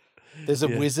 and there's a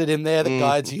wizard in there that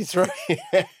guides you through.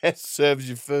 Serves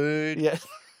you food. Yeah.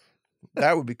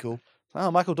 That would be cool.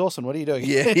 Oh, Michael Dawson, what are you doing?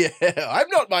 Yeah. I'm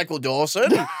not Michael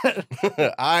Dawson.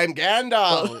 I'm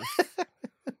Gandalf.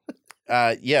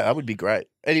 Yeah, that would be great.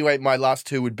 Anyway, my last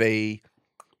 2 would be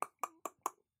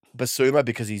Basuma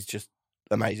because he's just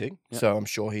amazing. Yep. So I'm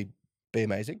sure he'd be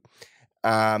amazing.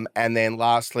 And then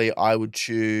lastly, I would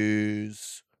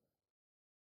choose.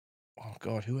 Oh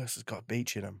God, who else has got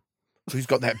beach in him? Who's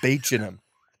got that beach in him?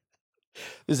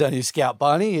 There's only Scout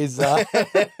Barney. He's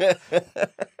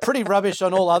pretty rubbish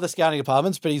on all other scouting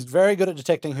departments, but he's very good at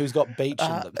detecting who's got beach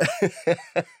in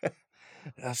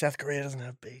them. South Korea doesn't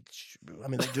have beach. I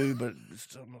mean, they do, but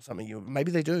it's not something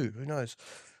maybe they do. Who knows?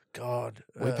 God,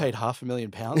 We paid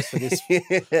 £500,000 for this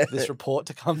this report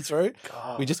to come through.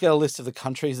 God. We just get a list of the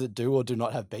countries that do or do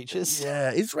not have beaches.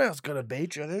 Yeah, Israel's got a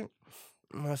beach. I think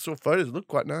I saw photos. It looked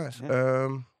quite nice. Yeah.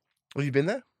 Have you been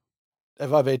there?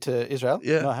 Have I been to Israel?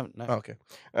 Yeah. No, I haven't. No. Oh, okay.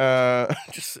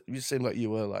 Just you seemed like you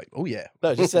were like, oh yeah.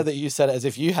 No, just said that you said it as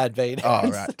if you had been. Oh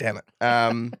right, damn it.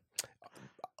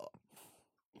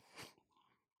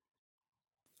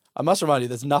 I must remind you,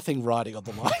 there's nothing riding on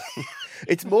the line.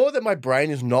 It's more that my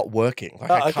brain is not working. Like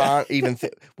I can't even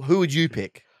think. Who would you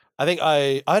pick? I think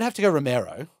I'd have to go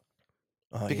Romero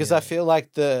because I feel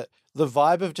like the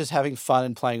vibe of just having fun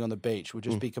and playing on the beach would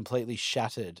just be completely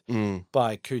shattered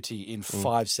by Kuti in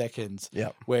 5 seconds. Yeah,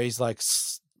 where he's like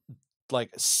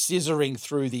scissoring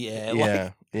through the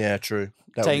air. Yeah, true.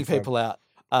 Taking people out.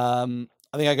 I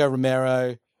think I go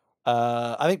Romero.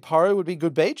 I think Porro would be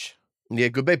good beach. Yeah,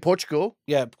 good beach. Portugal.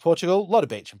 Yeah, Portugal. A lot of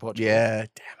beach in Portugal. Yeah,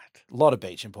 damn it. A lot of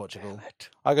beach in Portugal.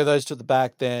 I go those to the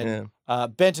back then. Yeah.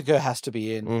 Bentancur has to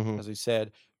be in, as we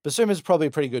said. Basuma's probably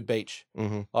a pretty good beach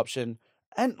option.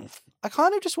 And I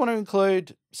kind of just want to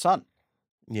include Son.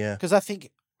 Yeah. Because I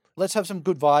think let's have some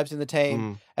good vibes in the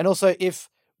team. And also, if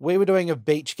we were doing a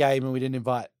beach game and we didn't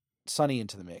invite Sonny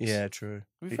into the mix. Yeah, true.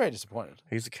 We'd be very disappointed.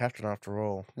 He's the captain after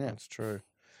all. Yeah. That's true.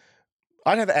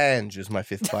 I'd have Ange as my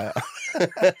 5th player.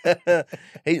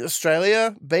 He's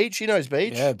Australia, beach. He knows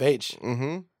beach. Yeah, beach.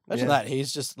 Mm-hmm. Imagine that.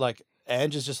 He's just like,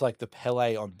 Ange is just like the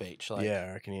Pele on beach. Like, yeah,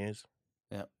 I reckon he is.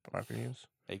 Yeah. I reckon he is.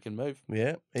 He can move.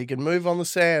 Yeah, he can move on the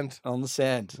sand. On the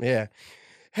sand. Yeah.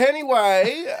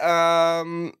 Anyway,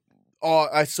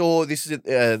 I saw this is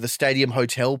the stadium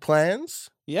hotel plans.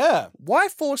 Yeah. Why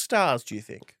 4 stars, do you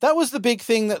think? That was the big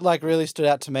thing that like really stood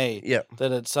out to me. Yeah.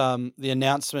 That it's the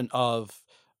announcement of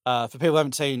for people who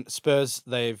haven't seen Spurs,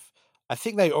 I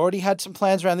think they already had some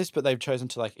plans around this, but they've chosen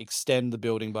to like extend the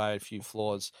building by a few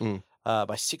floors,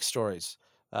 by 6 stories.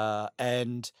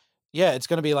 And yeah, it's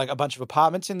going to be like a bunch of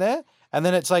apartments in there. And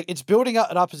then it's like, it's building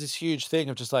up as this huge thing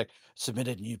of just like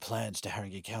submitted new plans to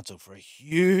Haringey Council for a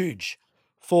huge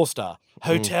 4-star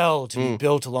hotel to be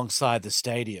built alongside the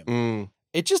stadium.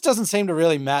 It just doesn't seem to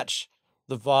really match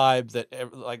the vibe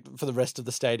that like for the rest of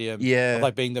the stadium. Yeah. Of,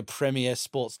 like being the premier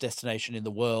sports destination in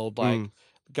the world, like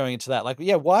going into that. Like,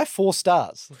 yeah, why 4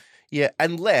 stars? Yeah,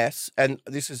 unless, and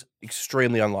this is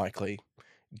extremely unlikely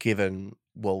given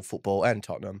world football and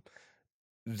Tottenham,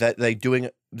 that they're doing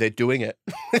it. They're doing it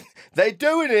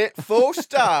 4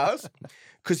 stars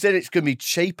because then it's going to be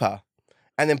cheaper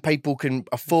and then people can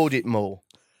afford it more.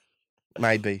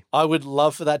 Maybe. I would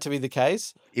love for that to be the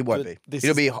case. It won't be.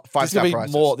 It'll be 5-star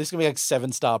prices. This is going to be like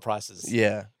 7-star prices.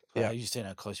 Yeah. Yeah. You seen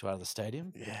how close you are to the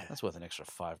stadium? Yeah. That's worth an extra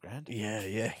 $5,000.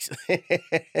 Yeah.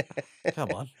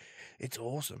 Come on. It's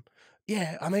awesome.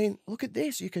 Yeah, I mean, look at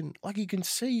this. You can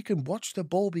watch the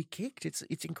ball be kicked. It's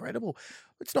incredible.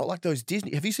 It's not like those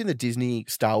Disney. Have you seen the Disney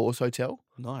Star Wars hotel?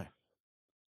 No.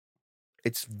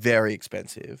 It's very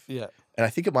expensive. Yeah. And I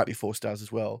think it might be 4 stars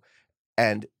as well.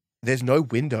 And there's no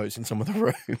windows in some of the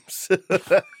rooms.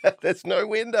 There's no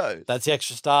windows. That's the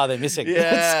extra star they're missing.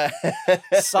 Yeah.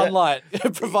 Sunlight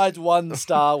provides 1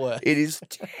 star worth. It is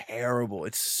terrible.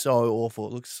 It's so awful.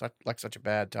 It looks like such a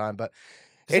bad time. But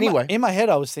anyway. In my head,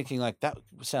 I was thinking like, that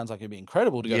sounds like it'd be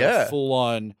incredible to go to a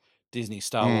full-on Disney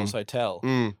Star Wars hotel.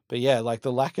 But yeah, like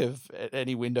the lack of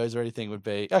any windows or anything would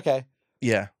be, okay.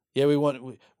 Yeah. Yeah, we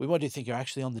want you to think you're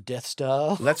actually on the Death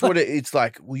Star. That's what it's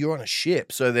like. Well, you're on a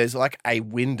ship, so there's like a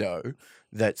window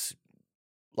that's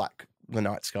like the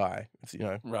night sky. It's,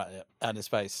 right, yeah, out in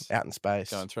space,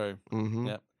 going through. Mm-hmm.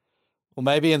 Yeah. Well,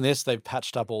 maybe in this they've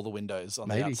patched up all the windows on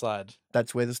the outside.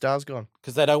 That's where the star's gone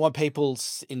because they don't want people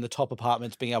in the top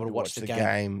apartments being able to watch the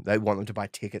game. They want them to buy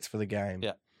tickets for the game.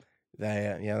 Yeah.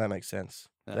 That makes sense.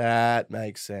 Yeah. That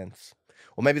makes sense.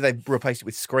 Or maybe they replaced it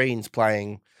with screens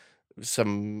playing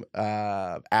some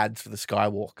ads for the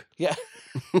Skywalk. Yeah.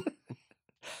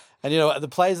 And the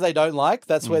players they don't like,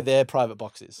 that's where their private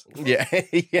box is. Yeah.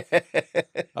 Yeah.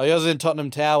 Oh, yours is in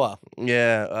Tottenham Tower.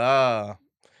 Yeah.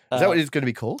 Is that what it's going to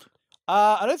be called?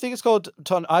 I don't think it's called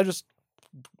Tottenham. I just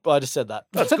said that.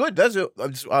 That's good.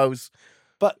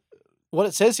 But what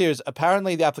it says here is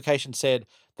apparently the application said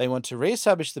they want to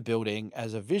reestablish the building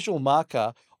as a visual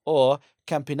marker or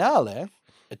campanile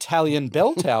Italian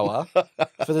bell tower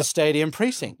for the stadium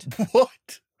precinct.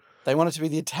 What? They want it to be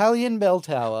the Italian bell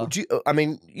tower. I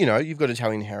mean, you've got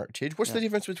Italian heritage. What's the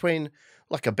difference between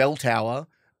like a bell tower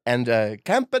and a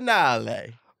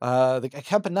campanile? The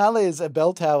campanile is a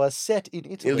bell tower set in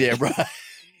Italy. Yeah, right.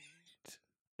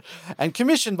 And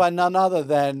commissioned by none other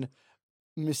than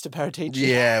Mr. Paratici.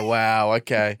 Yeah, wow,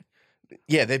 okay.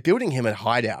 Yeah, they're building him a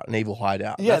hideout, an evil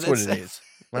hideout. Yeah, that's what it is.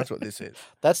 That's what this is.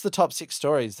 That's the top 6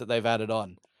 stories that they've added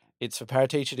on. It's for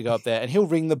Paratici to go up there and he'll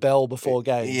ring the bell before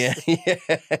games. Yeah.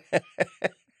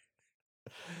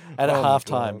 At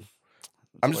halftime.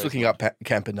 I'm just looking up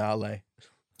campanile.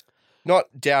 Not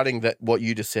doubting that what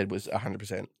you just said was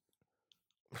 100%.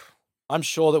 I'm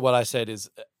sure that what I said is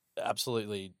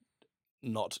absolutely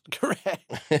not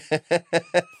correct.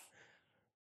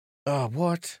 Oh,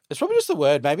 what? It's probably just the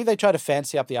word. Maybe they try to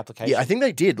fancy up the application. Yeah, I think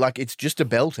they did. Like, it's just a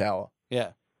bell tower.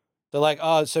 Yeah. They're like,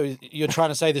 oh, so you're trying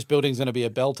to say this building's going to be a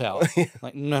bell tower?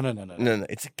 Like, no. No,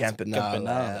 it's a campanile.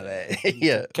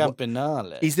 Yeah.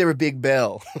 Campanile. Is there a big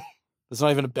bell? There's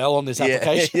not even a bell on this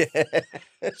application. Yeah.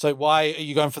 So why are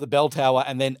you going for the bell tower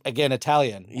and then again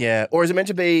Italian? Yeah. Or is it meant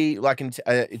to be like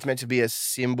it's meant to be a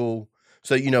symbol?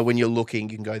 So when you're looking,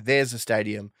 you can go, "There's a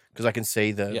stadium," because I can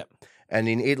see the. Yep. And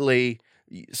in Italy,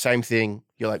 same thing.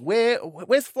 You're like,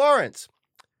 Where's Florence?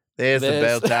 There's the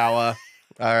bell tower.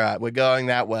 All right, we're going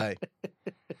that way.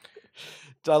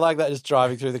 I like that just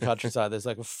driving through the countryside. There's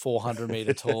like a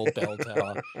 400-meter tall bell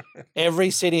tower. Every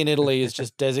city in Italy is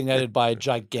just designated by a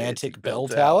gigantic bell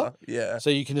tower. Yeah. So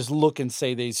you can just look and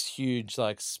see these huge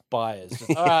like spires.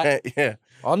 Just, all right, Yeah.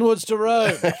 onwards to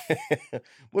Rome.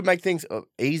 Would make things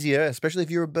easier, especially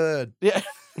if you're a bird. Yeah.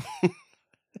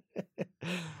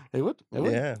 It would.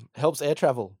 Yeah. Helps air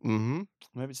travel. Mm-hmm.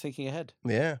 Maybe it's thinking ahead.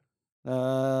 Yeah.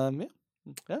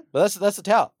 Yeah. But that's the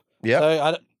tower. Yeah.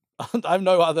 So I have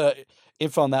no other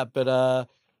info on that, but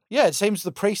yeah, it seems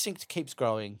the precinct keeps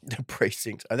growing. The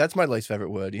precinct. That's my least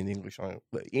favorite word in English.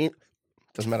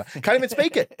 Doesn't matter. Can't even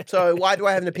speak it. So why do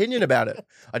I have an opinion about it?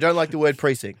 I don't like the word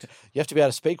precinct. You have to be able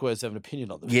to speak words to have an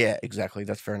opinion on them. Yeah, exactly.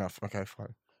 That's fair enough. Okay,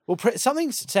 fine. Well,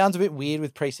 something sounds a bit weird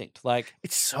with precinct. Like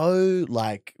it's so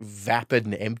like vapid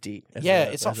and empty.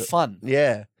 It's not fun.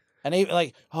 Yeah. And even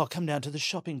like, oh, come down to the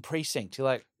shopping precinct. You're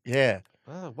like, yeah.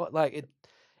 Oh, what? Like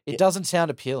it doesn't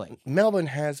sound appealing. Melbourne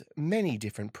has many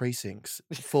different precincts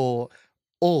for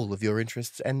all of your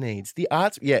interests and needs. The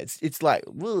arts, it's like,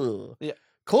 ugh. Yeah.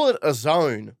 Call it a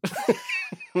zone.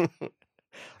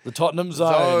 The Tottenham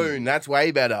zone. That's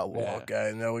way better. Well, Yeah.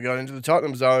 okay, now we're going into the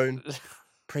Tottenham zone.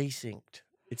 Precinct.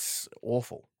 It's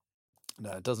awful.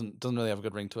 No, it doesn't really have a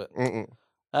good ring to it.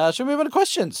 Mm-mm. Should we move on to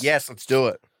questions? Yes, let's do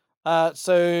it.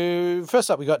 So first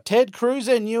up, we got Ted Cruz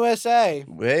in USA.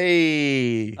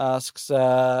 Hey. Asks,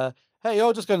 hey,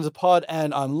 y'all, just got into the pod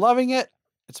and I'm loving it.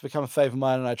 It's become a favourite of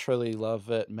mine and I truly love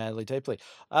it madly, deeply.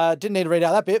 Didn't need to read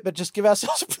out that bit, but just give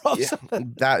ourselves a props. Yeah,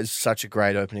 that is such a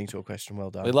great opening to a question. Well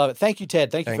done. We love it. Thank you,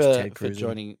 Ted. Thanks Ted for Cruz.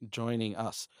 joining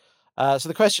us. So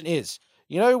the question is,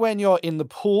 when you're in the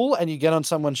pool and you get on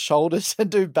someone's shoulders and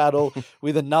do battle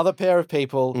with another pair of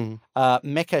people,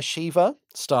 Mecha Shiva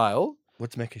style.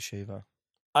 What's Mecha Shiva?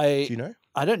 Do you know?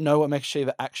 I don't know what Mecha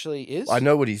Shiva actually is. I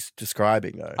know what he's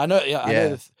describing, though. I know, I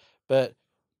know, but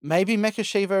maybe Mecha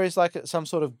Shiva is like some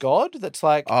sort of god that's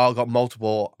like got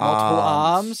multiple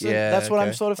arms. Yeah, that's what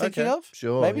I'm sort of thinking of.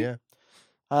 Sure, maybe.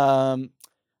 Yeah.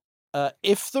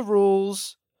 If the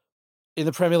rules in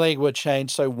the Premier League were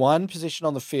changed, so one position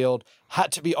on the field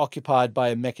had to be occupied by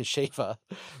a Mecha Shiva,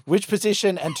 which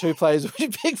position and 2 players would you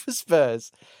pick for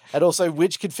Spurs? And also,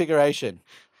 which configuration?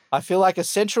 I feel like a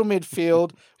central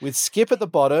midfield with Skip at the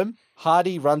bottom,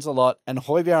 Hardy runs a lot, and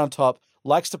Højbjerg on top,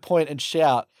 likes to point and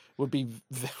shout, would be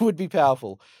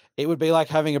powerful. It would be like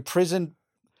having a prison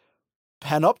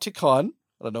panopticon,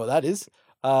 I don't know what that is,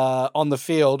 on the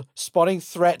field, spotting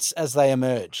threats as they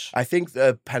emerge. I think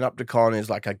the panopticon is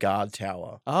like a guard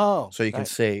tower. Oh. So you can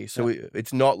see. So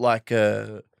it's not like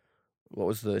what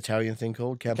was the Italian thing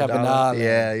called? Campanile.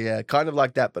 Yeah. Kind of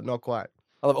like that, but not quite.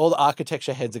 I love all the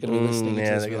architecture heads are going to be listening to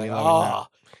this and be like,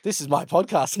 this is my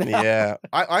podcast now. Yeah.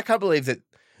 I can't believe that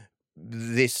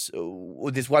this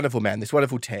wonderful man, this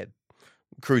wonderful Ted,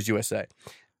 Cruz USA,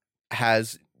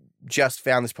 has just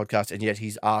found this podcast and yet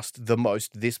he's asked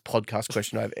this podcast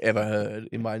question I've ever heard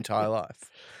in my entire life.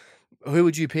 Who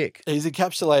would you pick? He's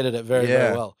encapsulated it very,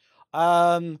 very well.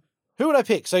 Who would I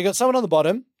pick? So you got someone on the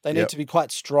bottom. They need to be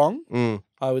quite strong,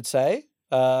 I would say.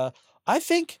 I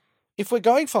think if we're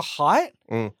going for height,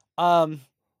 I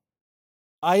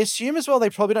assume as well they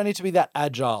probably don't need to be that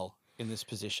agile in this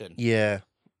position. Yeah.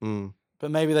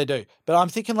 But maybe they do. But I'm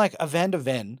thinking like a Van der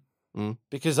Ven,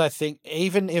 because I think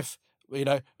even if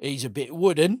he's a bit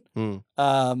wooden.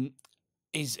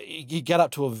 You get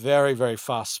up to a very, very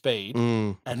fast speed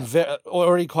and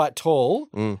already quite tall.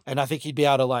 And I think he'd be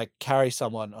able to like carry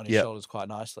someone on his shoulders quite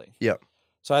nicely. Yeah.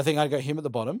 So I think I'd go him at the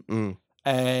bottom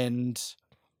and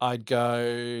I'd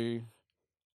want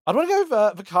to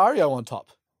go Vicario on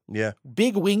top. Yeah.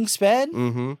 Big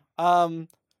wingspan.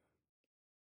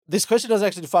 This question doesn't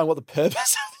actually define what the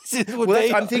purpose of this would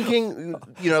be. I'm thinking,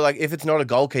 like if it's not a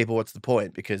goalkeeper, what's the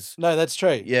point? Because no, that's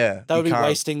true. Yeah. That would be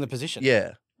wasting the position.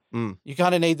 Yeah. You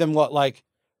kind of need them, like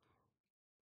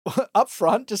up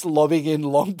front, just lobbing in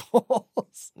long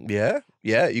balls. Yeah.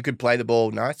 Yeah. You could play the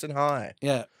ball nice and high.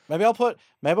 Yeah. Maybe I'll put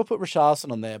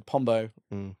Richarlison on there, Pombo.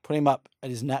 Put him up at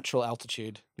his natural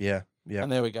altitude. Yeah. Yeah.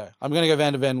 And there we go. I'm going to go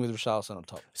Van de Ven with Richarlison on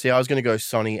top. See, I was going to go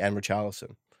Sonny and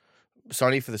Richarlison.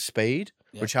 Sonny for the speed,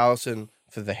 Richarlison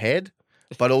for the head,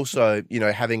 but also,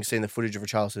 having seen the footage of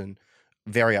Richarlison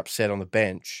very upset on the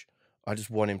bench, I just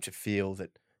want him to feel that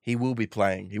he will be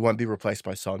playing. He won't be replaced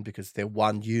by Son because they're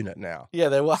one unit now. Yeah,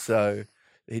 they're one. So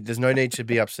there's no need to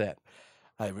be upset.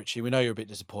 Hey, Richie, we know you're a bit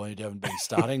disappointed you haven't been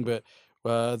starting, but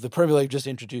the Premier League just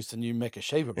introduced the new Mecha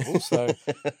Shiva rule, so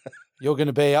you're going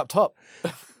to be up top.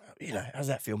 How's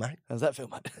that feel, mate? How's that feel,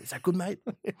 mate? Is that good, mate?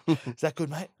 Is that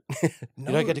good, mate? No.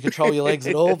 You don't get to control your legs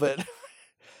at all, but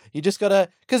you just got to...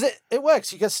 Because it works.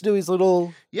 He gets to do his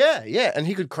little... Yeah, yeah. And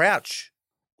he could crouch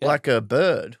like a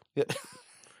bird. Yeah.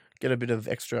 Get a bit of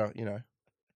extra,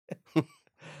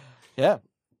 Yeah.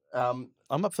 I'm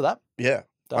up for that. Yeah.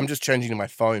 Done. I'm just changing to my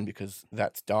phone because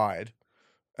that's died.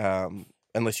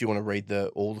 Unless you want to read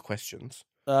all the questions.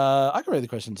 I can read the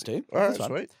questions too. All right,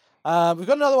 sweet. We've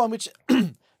got another one which...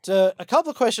 a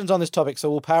couple of questions on this topic, so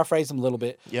we'll paraphrase them a little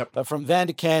bit. Yep. But from Van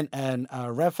de Ken and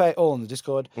Ramfe, all on the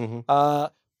Discord.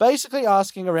 Basically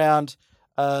asking around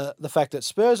the fact that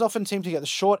Spurs often seem to get the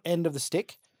short end of the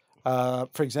stick. For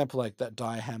example, like that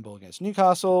dire handball against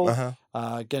Newcastle,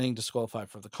 getting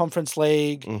disqualified from the Conference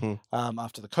League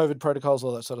after the COVID protocols,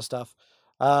 all that sort of stuff.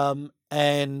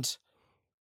 And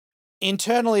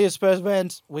internally as Spurs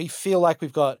fans, we feel like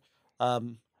we've got a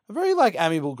very like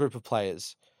amiable group of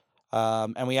players.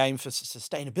 And we aim for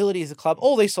sustainability as a club,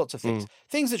 all these sorts of things.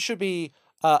 Things that should be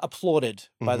applauded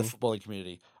by the footballing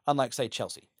community, unlike, say,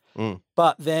 Chelsea.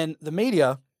 But then the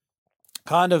media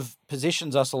kind of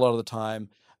positions us a lot of the time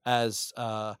as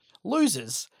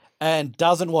losers and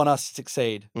doesn't want us to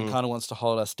succeed and kind of wants to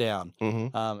hold us down,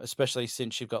 especially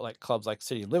since you've got like clubs like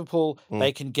City and Liverpool.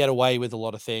 They can get away with a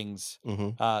lot of things,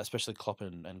 especially Klopp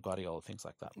and Guardiola, things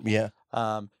like that. Yeah.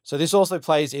 So this also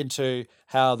plays into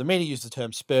how the media use the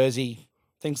term Spursy,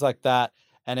 things like that.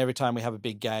 And every time we have a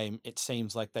big game, it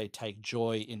seems like they take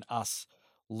joy in us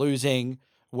losing.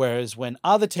 Whereas when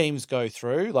other teams go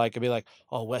through, like it'd be like,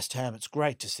 oh, West Ham, it's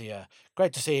great to see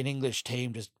an English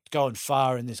team just going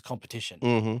far in this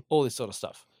competition. All this sort of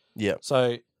stuff. Yeah.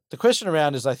 So the question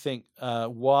around is, I think,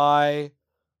 why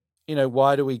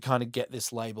do we kind of get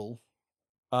this label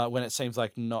when it seems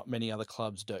like not many other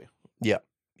clubs do? Yeah.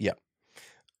 Yeah.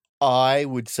 I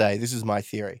would say, this is my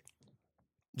theory,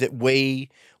 that we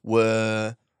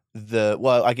were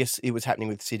I guess it was happening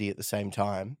with City at the same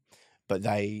time, but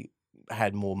they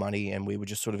had more money and we were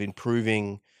just sort of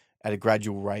improving at a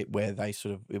gradual rate where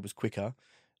it was quicker.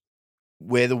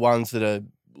 We're the ones that are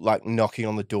like knocking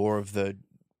on the door of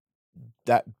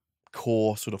that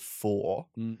core sort of four,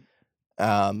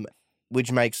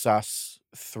 which makes us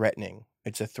threatening.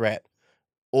 It's a threat.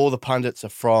 All the pundits are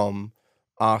from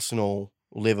Arsenal,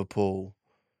 Liverpool,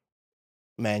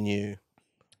 Man U,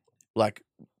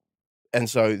 and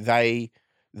so they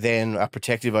then are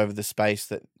protective over the space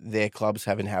that their clubs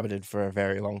have inhabited for a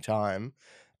very long time.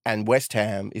 And West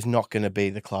Ham is not going to be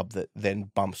the club that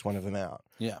then bumps one of them out.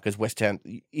 Yeah. Because West Ham,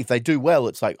 if they do well,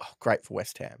 it's like, oh, great for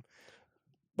West Ham.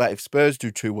 But if Spurs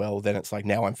do too well, then it's like,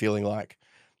 now I'm feeling like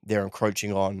they're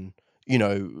encroaching on,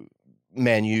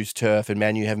 Man U's turf, and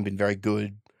Man U haven't been very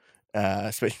good,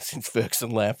 especially since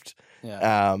Ferguson left.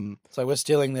 Yeah. So we're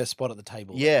stealing their spot at the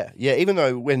table. Yeah. Yeah. Even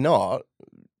though we're not,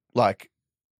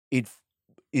 it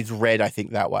is read, I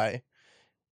think, that way.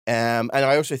 And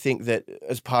I also think that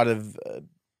as part of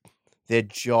their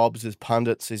jobs as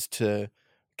pundits is to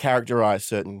characterize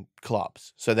certain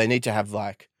clubs. So they need to have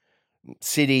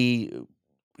City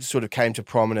sort of came to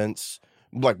prominence,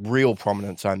 real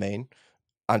prominence, I mean,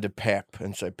 under Pep.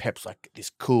 And so Pep's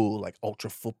this cool, ultra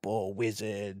football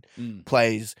wizard,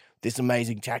 plays this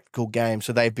amazing tactical game.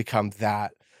 So they've become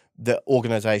that. The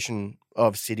organization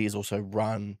of City is also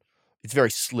run. It's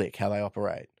very slick how they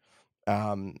operate.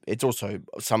 It's also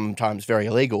sometimes very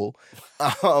illegal,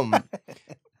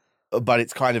 but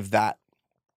it's kind of that.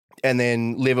 And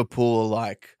then Liverpool are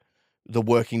the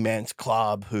working man's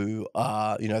club who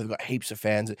are, they've got heaps of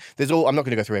fans. I'm not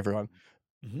going to go through everyone,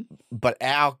 but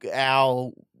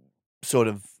our sort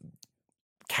of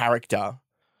character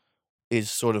is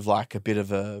sort of like a bit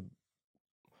of a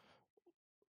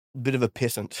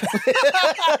pissant.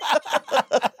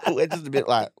 We're just a bit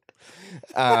like,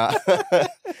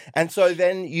 and so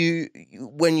then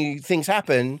when things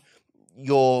happen,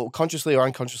 you're consciously or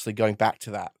unconsciously going back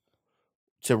to that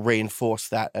to reinforce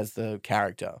that as the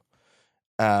character.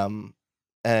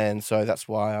 And so that's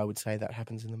why I would say that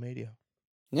happens in the media.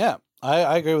 Yeah,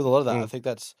 I agree with a lot of that. I think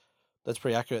that's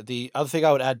pretty accurate. The other thing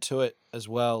I would add to it as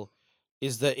well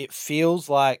is that it feels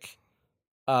like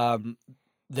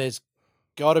there's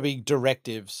got to be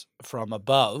directives from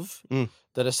above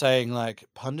that are saying, like,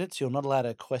 pundits, you're not allowed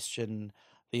to question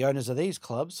the owners of these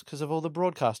clubs because of all the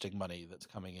broadcasting money that's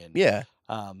coming in. Yeah.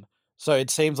 So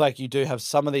it seems like you do have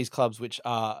some of these clubs which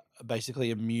are basically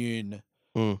immune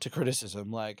to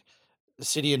criticism. Like,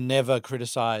 City are never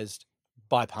criticised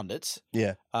by pundits.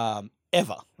 Yeah.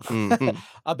 Ever.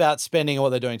 About spending or what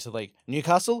they're doing to the league.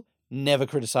 Newcastle, never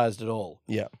criticised at all.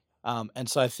 Yeah. And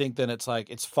so I think then it's like,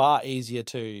 it's far easier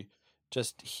to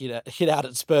just hit out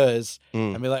at Spurs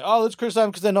and be like, oh, let's criticize them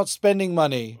because they're not spending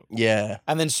money. Yeah.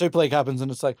 And then Super League happens and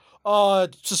it's like, oh,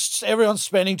 just everyone's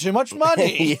spending too much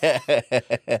money. Yeah.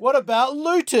 What about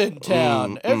Luton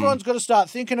Town? Everyone's got to start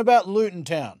thinking about Luton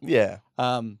Town. Yeah.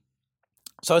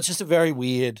 So it's just a very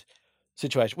weird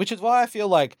situation, which is why I feel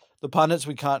like the pundits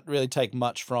we can't really take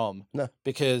much from. No.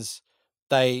 Because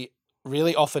they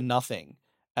really offer nothing.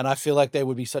 And I feel like there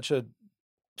would be such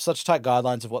tight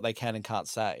guidelines of what they can and can't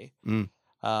say.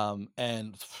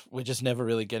 And we're just never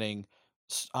really getting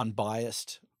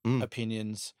unbiased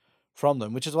opinions from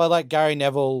them, which is why, like, Gary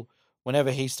Neville,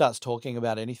 whenever he starts talking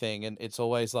about anything, and it's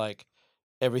always like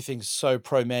everything's so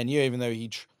pro Man U, even though he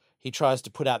tries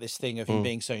to put out this thing of him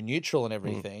being so neutral and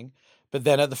everything. But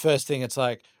then at the first thing, it's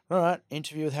like, all right,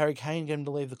 interview with Harry Kane, get him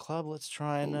to leave the club. Let's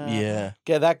try and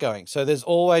get that going. So there's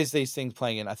always these things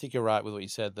playing in. I think you're right with what you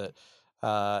said that,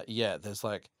 there's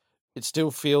like, it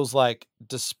still feels like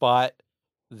despite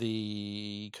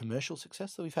the commercial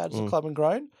success that we've had as a club and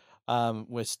grown,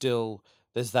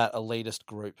 there's that elitist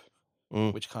group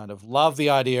which kind of love the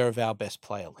idea of our best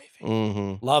player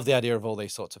leaving, love the idea of all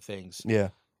these sorts of things. Yeah.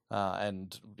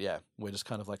 We're just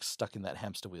kind of like stuck in that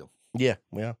hamster wheel. Yeah,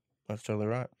 we are. That's totally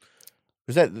right.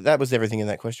 That was everything in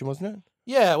that question, wasn't it?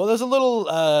 Yeah, well, there's a little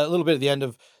bit at the end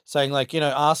of saying, like,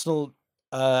 Arsenal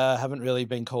haven't really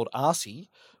been called arsey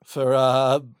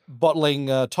for bottling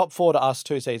top four to us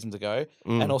 2 seasons ago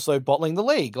and also bottling the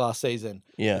league last season.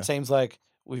 Yeah. It seems like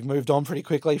we've moved on pretty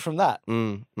quickly from that.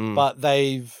 But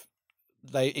they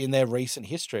in their recent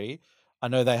history, I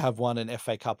know they have won an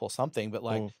FA Cup or something, but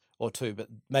like or two, but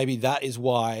maybe that is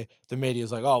why the media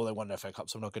is like, oh, well, they won an FA Cup,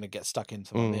 so I'm not going to get stuck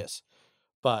into this.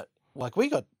 But like, we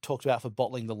got talked about for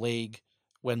bottling the league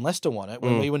when Leicester won it,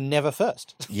 when we were never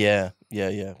first. Yeah,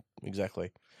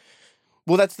 exactly.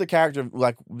 Well, that's the character.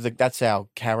 Like, that's our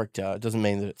character. It doesn't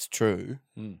mean that it's true,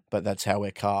 but that's how we're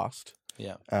cast.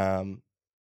 Yeah.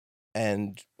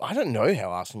 And I don't know how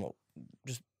Arsenal,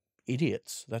 just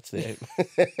idiots. That's their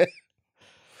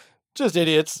Just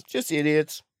idiots. Just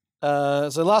idiots. So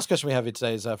last question we have here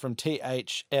today is from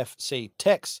THFC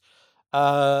Tex,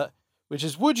 which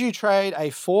is, would you trade a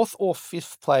 4th or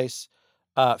 5th place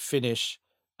finish,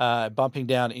 bumping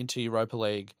down into Europa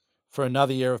League, for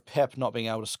another year of Pep not being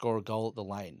able to score a goal at the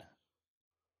Lane?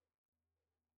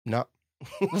 No.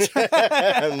 No,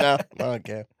 I don't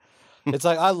care. It's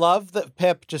like, I love that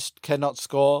Pep just cannot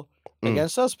score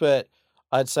against us, but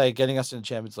I'd say getting us in the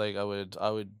Champions League, I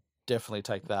would definitely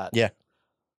take that. Yeah.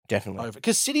 Definitely.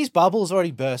 Because City's bubble's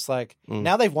already burst. Like,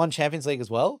 now they've won Champions League as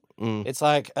well. It's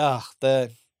like,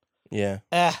 like,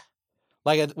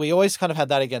 we always kind of had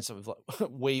that against them.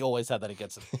 We always had that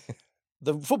against them.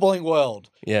 The footballing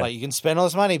world. Yeah. Like, you can spend all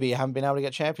this money, but you haven't been able to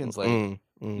get Champions League.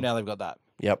 Now they've got that.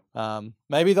 Yep.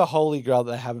 Maybe the holy grail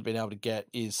that they haven't been able to get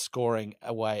is scoring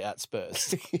away at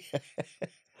Spurs.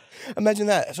 Imagine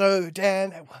that. So,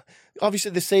 Dan, obviously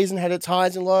the season had its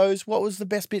highs and lows. What was the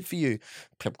best bit for you?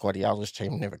 Pep Guardiola's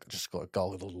team never got to score a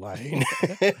goal at the Lane.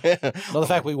 Not the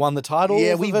fact we won the title.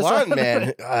 Yeah, we won,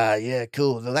 man. Yeah,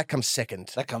 cool. That comes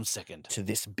second. That comes second to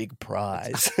this big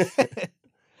prize.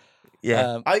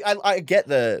 Yeah, I get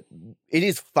it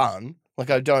is fun. Like,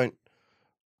 I don't,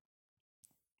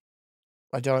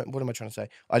 what am I trying to say?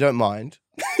 I don't mind.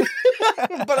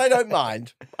 But I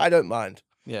don't mind.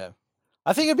 Yeah.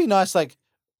 I think it'd be nice, like,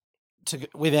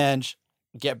 with Ange,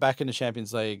 get back into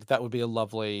Champions League. That would be a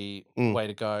lovely way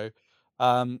to go.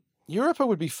 Europa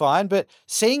would be fine, but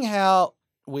seeing how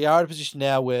we are in a position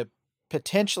now where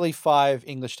potentially 5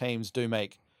 English teams do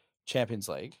make Champions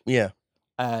League. Yeah.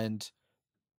 And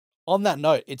on that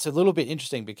note, it's a little bit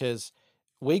interesting because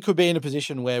we could be in a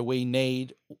position where we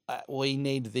need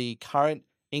the current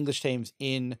English teams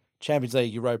in Champions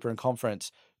League, Europa, and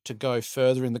Conference to go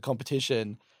further in the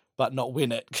competition, but not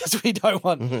win it because we don't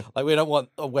want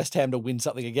West Ham to win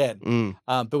something again.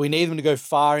 But we need them to go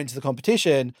far into the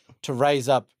competition to raise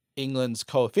up England's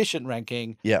coefficient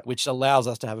ranking, which allows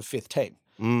us to have a 5th team.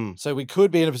 So we could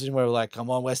be in a position where we're like,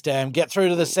 come on, West Ham, get through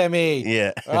to the semi.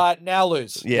 Yeah. All right, now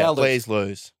lose. Yeah, now please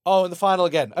lose. Oh, in the final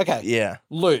again. Okay. Yeah.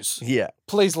 Lose. Yeah.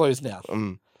 Please lose now.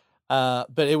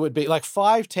 But it would be like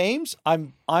 5 teams.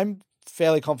 I'm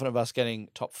fairly confident of us getting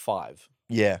top 5.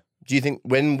 Yeah. Do you think,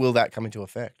 when will that come into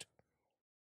effect?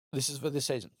 This is for this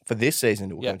season. For this season,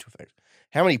 it will come into effect.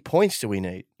 How many points do we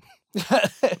need?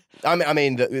 I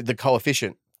mean the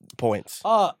coefficient points.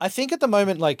 I think at the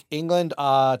moment, like, England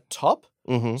are top.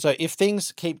 So if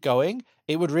things keep going,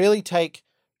 it would really take,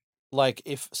 like,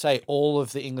 if, say, all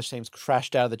of the English teams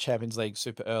crashed out of the Champions League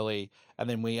super early and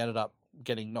then we ended up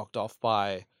getting knocked off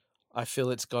by, I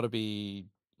feel it's got to be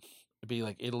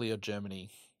like Italy or Germany.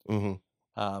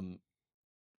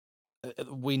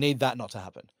 We need that not to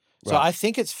happen. So I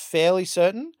think it's fairly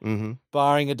certain,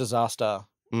 barring a disaster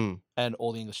and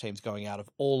all the English teams going out of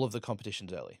all of the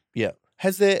competitions early. Yeah.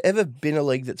 Has there ever been a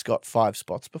league that's got 5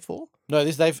 spots before? No,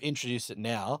 they've introduced it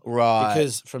now. Right.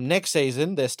 Because from next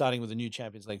season, they're starting with a new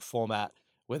Champions League format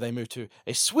where they move to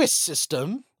a Swiss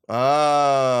system.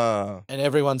 Ah. And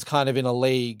everyone's kind of in a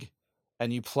league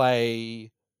and you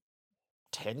play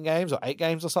 10 games or 8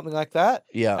 games or something like that.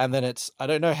 Yeah. And then I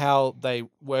don't know how they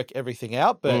work everything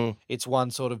out, but it's one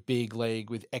sort of big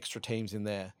league with extra teams in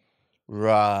there.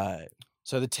 Right.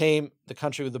 So the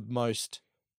country with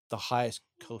the highest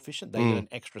coefficient, they get an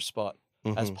extra spot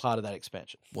as part of that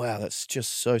expansion. Wow, that's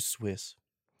just so Swiss.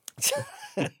 So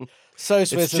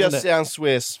Swiss, it just sounds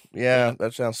Swiss. Yeah,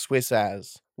 that sounds Swiss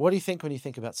as. What do you think when you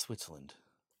think about Switzerland?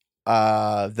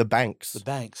 The banks. The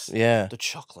banks. Yeah. The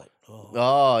chocolate.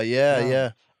 Oh,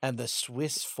 yeah. And the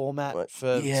Swiss format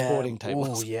for sporting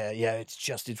tables. Oh, yeah.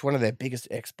 It's one of their biggest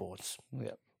exports.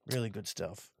 Yeah. Really good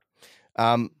stuff.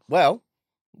 Well,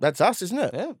 that's us, isn't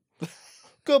it? Yeah.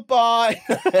 Goodbye.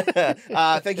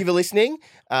 Thank you for listening.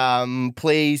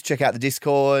 Please check out the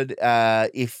Discord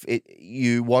if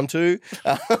you want to.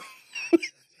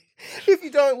 If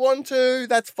you don't want to,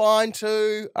 that's fine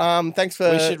too. Thanks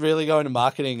for. We should really go into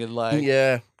marketing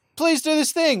and please do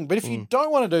this thing. But if you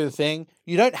don't want to do the thing,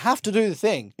 you don't have to do the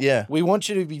thing. Yeah. We want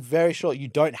you to be very sure you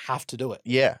don't have to do it.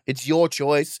 Yeah. It's your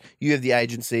choice. You have the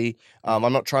agency.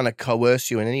 I'm not trying to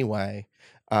coerce you in any way.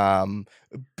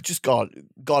 Just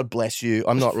God bless you.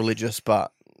 I'm not religious,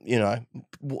 but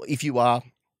if you are,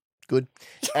 good.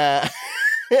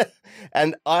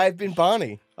 And I've been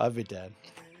Barney. I've been Dan.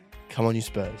 Come on, you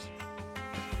Spurs.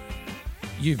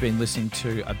 You've been listening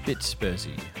to A Bit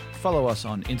Spursy. Follow us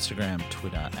on Instagram,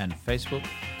 Twitter, and Facebook.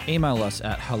 Email us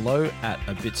at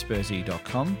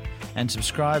hello@abitspursy.com and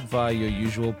subscribe via your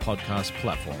usual podcast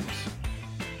platforms.